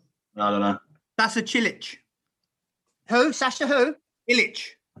this one. I don't know. That's a Chilich. Who? Sasha who?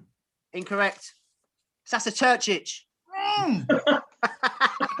 Ilic. Incorrect. Sasa Turcic.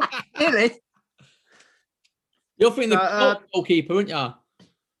 Really? You're thinking the goalkeeper, aren't you?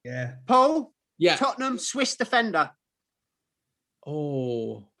 Yeah. Paul? Yeah. Tottenham, Swiss defender.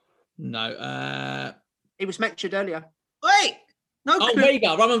 Oh, no. He was mentioned earlier. Wait! No Oh, clue.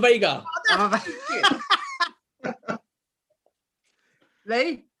 Vega. Ramon Vega.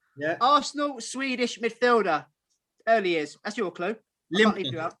 Lee? Yeah. Arsenal, Swedish midfielder. Early years. That's your clue. I can't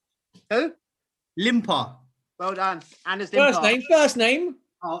leave you out. Who? Limper. Well done. Anders Limpar. First name.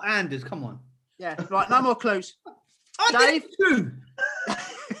 Oh, Anders, come on. Yeah, right. No more clues. I Dave? did too.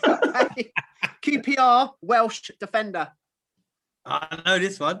 QPR, Welsh defender. I know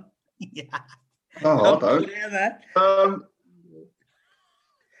this one. Yeah. Oh, I don't. Yeah, man.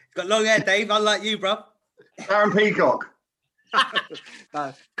 Got long hair, Dave, unlike you, bro. Darren Peacock.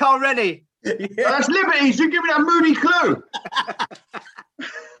 No. Carl Rennie. Yeah. That's Liberties. You give me that moody clue.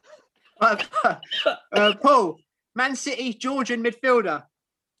 Paul, Man City, Georgian midfielder.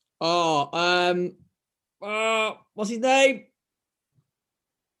 Oh, what's his name?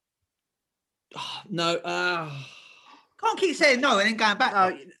 Oh, no. Can't keep saying no and then going back.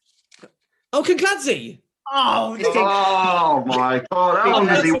 Oh, Concladze. Oh, Oh my God! How long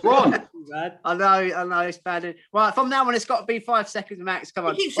has he won? I know, it's bad. Right, from now on, it's got to be 5 seconds max. Come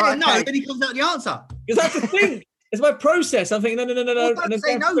on. You keep saying no, then he comes out the answer. Because that's the thing. It's my process. I'm thinking, no. Well, don't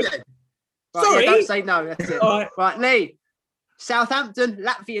say no then. Right, Sorry. yeah, don't say no. That's it. All right. Right, Lee. Southampton,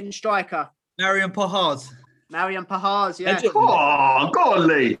 Latvian striker. Marion Pahars. Marian Pahars, yeah. Legend. Oh, go on,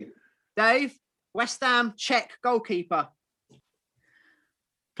 Lee. Dave, West Ham, Czech goalkeeper.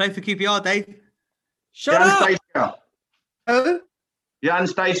 Play for QPR, Dave. Shut Jan up. Stayskow. Who? Jan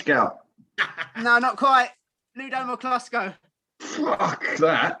Stayskow. No, not quite. Ludo McCluskey. Fuck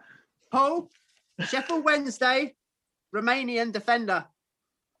that. Paul, Sheffield Wednesday, Romanian defender.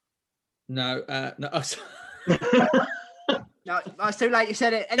 No, no. Oh, sorry. No, it's too late. You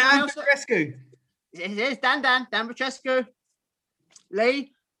said it. Anyone Dan else? Petrescu. It is Dan Petrescu.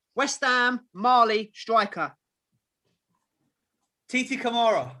 Lee, West Ham, Marley striker. Titi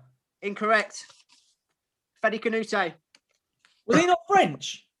Kamara. Incorrect. Fede Canute. Was he not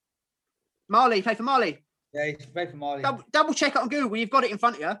French? Marley, play for Marley. Yeah, he's played for Mali. Double check it on Google. You've got it in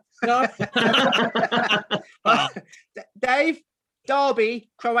front of you. No. Dave, Derby,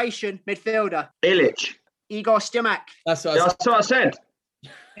 Croatian midfielder. Ilic. Igor Stimac. That's what I That's what I said.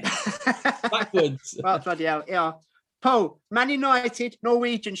 backwards. Right, bloody hell. Yeah. Paul, Man United,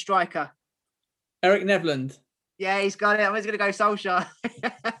 Norwegian striker. Eric Nevland. Yeah, he's got it. I'm just going to go Solskjaer.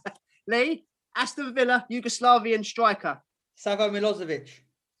 Lee, Aston Villa, Yugoslavian striker. Savo Milosevic.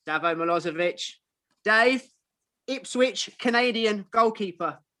 Davo Milosevic. Dave, Ipswich, Canadian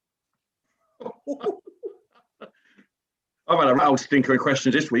goalkeeper. I've had a rattle stinker of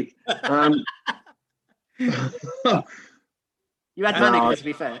questions this week. You had Manninger, to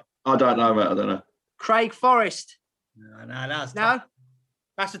be fair. I don't know, mate. I don't know. Craig Forrest. No, that's No? tough.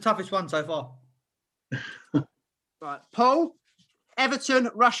 That's the toughest one so far. Right. Paul, Everton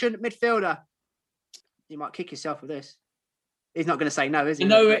Russian midfielder. You might kick yourself with this. He's not going to say no, is he? I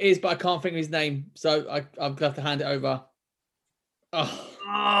know it is, but I can't think of his name, so I'm going to have to hand it over. Oh.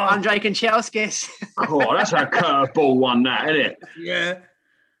 Andrei Kanchelskis. Oh, that's a curveball one, that, isn't it? Yeah.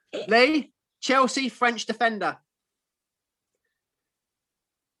 Lee, Chelsea French defender.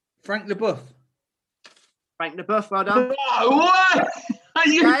 Frank Leboeuf. Frank Leboeuf, well done. Oh, what? Are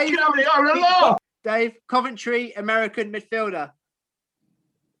you Dave, coming over the lot? Dave, Coventry American midfielder.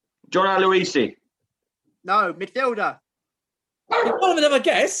 John Aloisi. No, midfielder. You can't even have a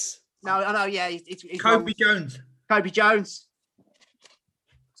guess. No, I know, yeah. He's Kobe wrong. Jones. Kobe Jones.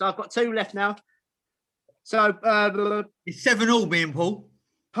 So I've got 2 left now. So It's 7-all, me and Paul.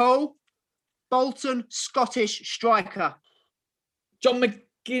 Paul, Bolton Scottish striker. John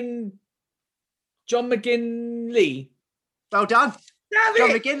McGinley. Well done. Damn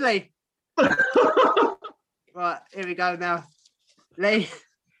John it. McGinley. Right, here we go now. Lee,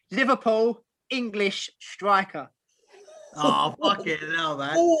 Liverpool English striker. Oh, fuck it now,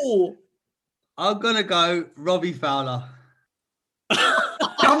 man. Oh, I'm going to go Robbie Fowler.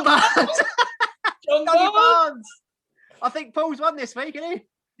 John Barnes. John Johnny Barnes. Barnes. I think Paul's won this week, isn't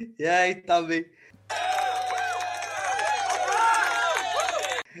he? Yeah, he's done me.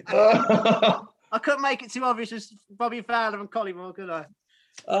 I couldn't make it too obvious as Bobby Fowler and Collymore, could I?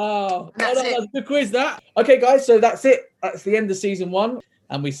 Oh, That's it. that's a good quiz, that. Okay, guys, so that's it. That's the end of season 1.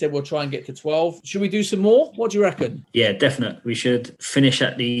 And we said we'll try and get to 12. Should we do some more? What do you reckon? Yeah, definitely. We should finish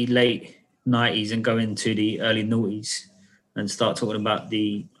at the late 90s and go into the early noughties and start talking about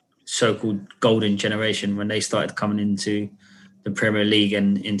the so-called golden generation when they started coming into the Premier League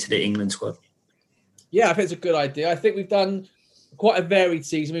and into the England squad. Yeah, I think it's a good idea. I think we've done quite a varied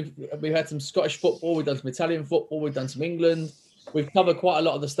season. We've had some Scottish football, we've done some Italian football, we've done some England. We've covered quite a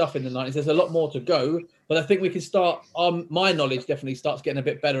lot of the stuff in the 90s. There's a lot more to go, but I think we can start. My knowledge definitely starts getting a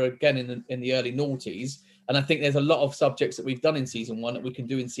bit better again in the early noughties. And I think there's a lot of subjects that we've done in season 1 that we can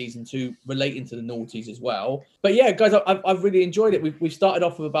do in season 2 relating to the noughties as well. But yeah, guys, I've really enjoyed it. We've started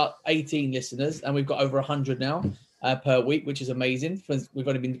off with about 18 listeners and we've got over 100 now per week, which is amazing. We've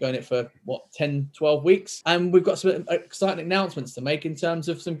only been going it for 10, 12 weeks. And we've got some exciting announcements to make in terms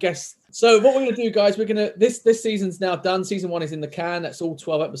of some guests. So what we're going to do, guys, this season's now done. Season 1 is in the can. That's all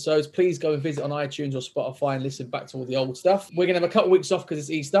 12 episodes. Please go and visit on iTunes or Spotify and listen back to all the old stuff. We're going to have a couple of weeks off because it's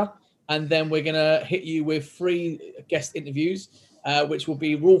Easter. And then we're going to hit you with 3 guest interviews, which will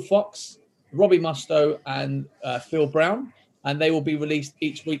be Raul Fox, Robbie Mustoe, and Phil Brown. And they will be released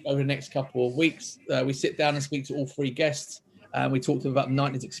each week over the next couple of weeks. We sit down and speak to all 3 guests. And we talk to them about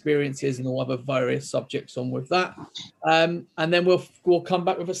 90s experiences and all other various subjects on with that. And then we'll come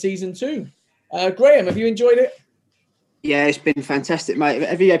back with a season 2. Graham, have you enjoyed it? Yeah, it's been fantastic, mate.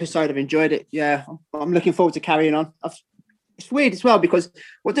 Every episode I've enjoyed it. Yeah, I'm looking forward to carrying on. It's weird as well because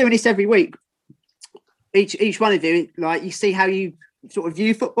we're doing this every week. Each one of you, like, you see how you sort of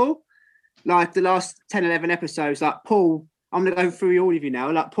view football. Like the last 10, 11 episodes, like Paul, I'm going to go through all of you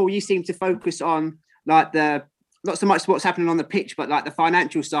now. Like Paul, you seem to focus on like not so much what's happening on the pitch, but like the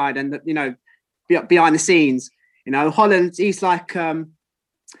financial side and behind the scenes. Holland, he's like the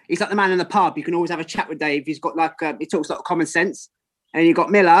man in the pub. You can always have a chat with Dave. He's got he talks a lot of common sense. And you got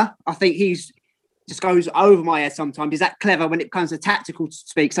Miller. I think he's just goes over my head sometimes. He's that clever when it comes to tactical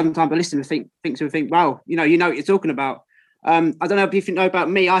speak. Sometimes I listen and think, wow, you know what you're talking about. I don't know if you know about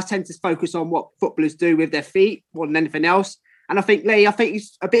me. I tend to focus on what footballers do with their feet more than anything else. And I think Lee,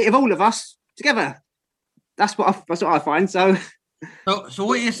 he's a bit of all of us together. That's what I find. So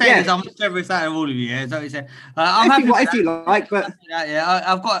what you're saying is I'm every side of all of you. Yeah, is that what you're saying? I'm if happy you, with if you like, but yeah,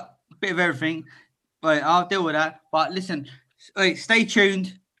 I've got a bit of everything, but I'll deal with that. But listen, stay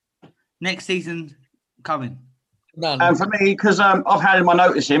tuned. Next season coming. And for me, because I've handed my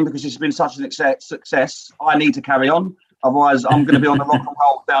notice in because it's been such an success, I need to carry on. Otherwise, I'm going to be on the rock and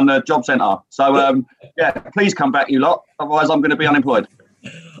roll down the job centre. So, please come back, you lot. Otherwise, I'm going to be unemployed.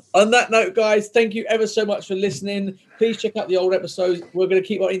 On that note, guys, thank you ever so much for listening. Please check out the old episodes. We're going to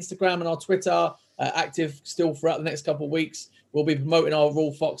keep our Instagram and our Twitter active still throughout the next couple of weeks. We'll be promoting our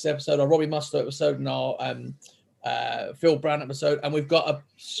Raul Fox episode, our Robbie Mustoe episode, and our Phil Brown episode. And we've got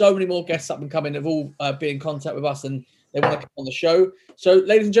so many more guests up and coming. They've all been in contact with us and they want to come on the show. So,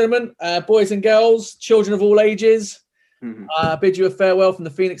 ladies and gentlemen, boys and girls, children of all ages, bid you a farewell from the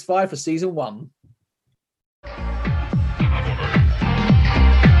Phoenix Five for season 1.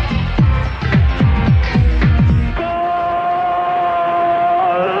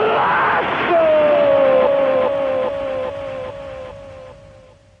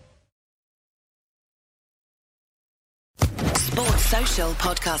 Official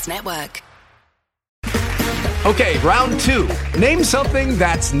Podcast Network. Okay, round 2. Name something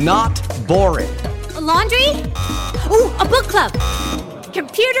that's not boring. A laundry? Ooh, a book club.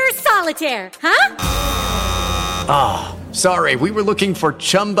 Computer solitaire, huh? Ah, sorry, we were looking for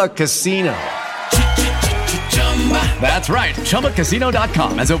Chumba Casino. That's right,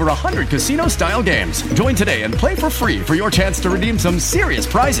 ChumbaCasino.com has over 100 casino-style games. Join today and play for free for your chance to redeem some serious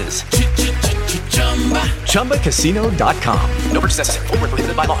prizes. ChumbaCasino.com. No purchase necessary. Void where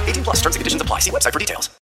prohibited by law. 18+ terms and conditions apply. See website for details.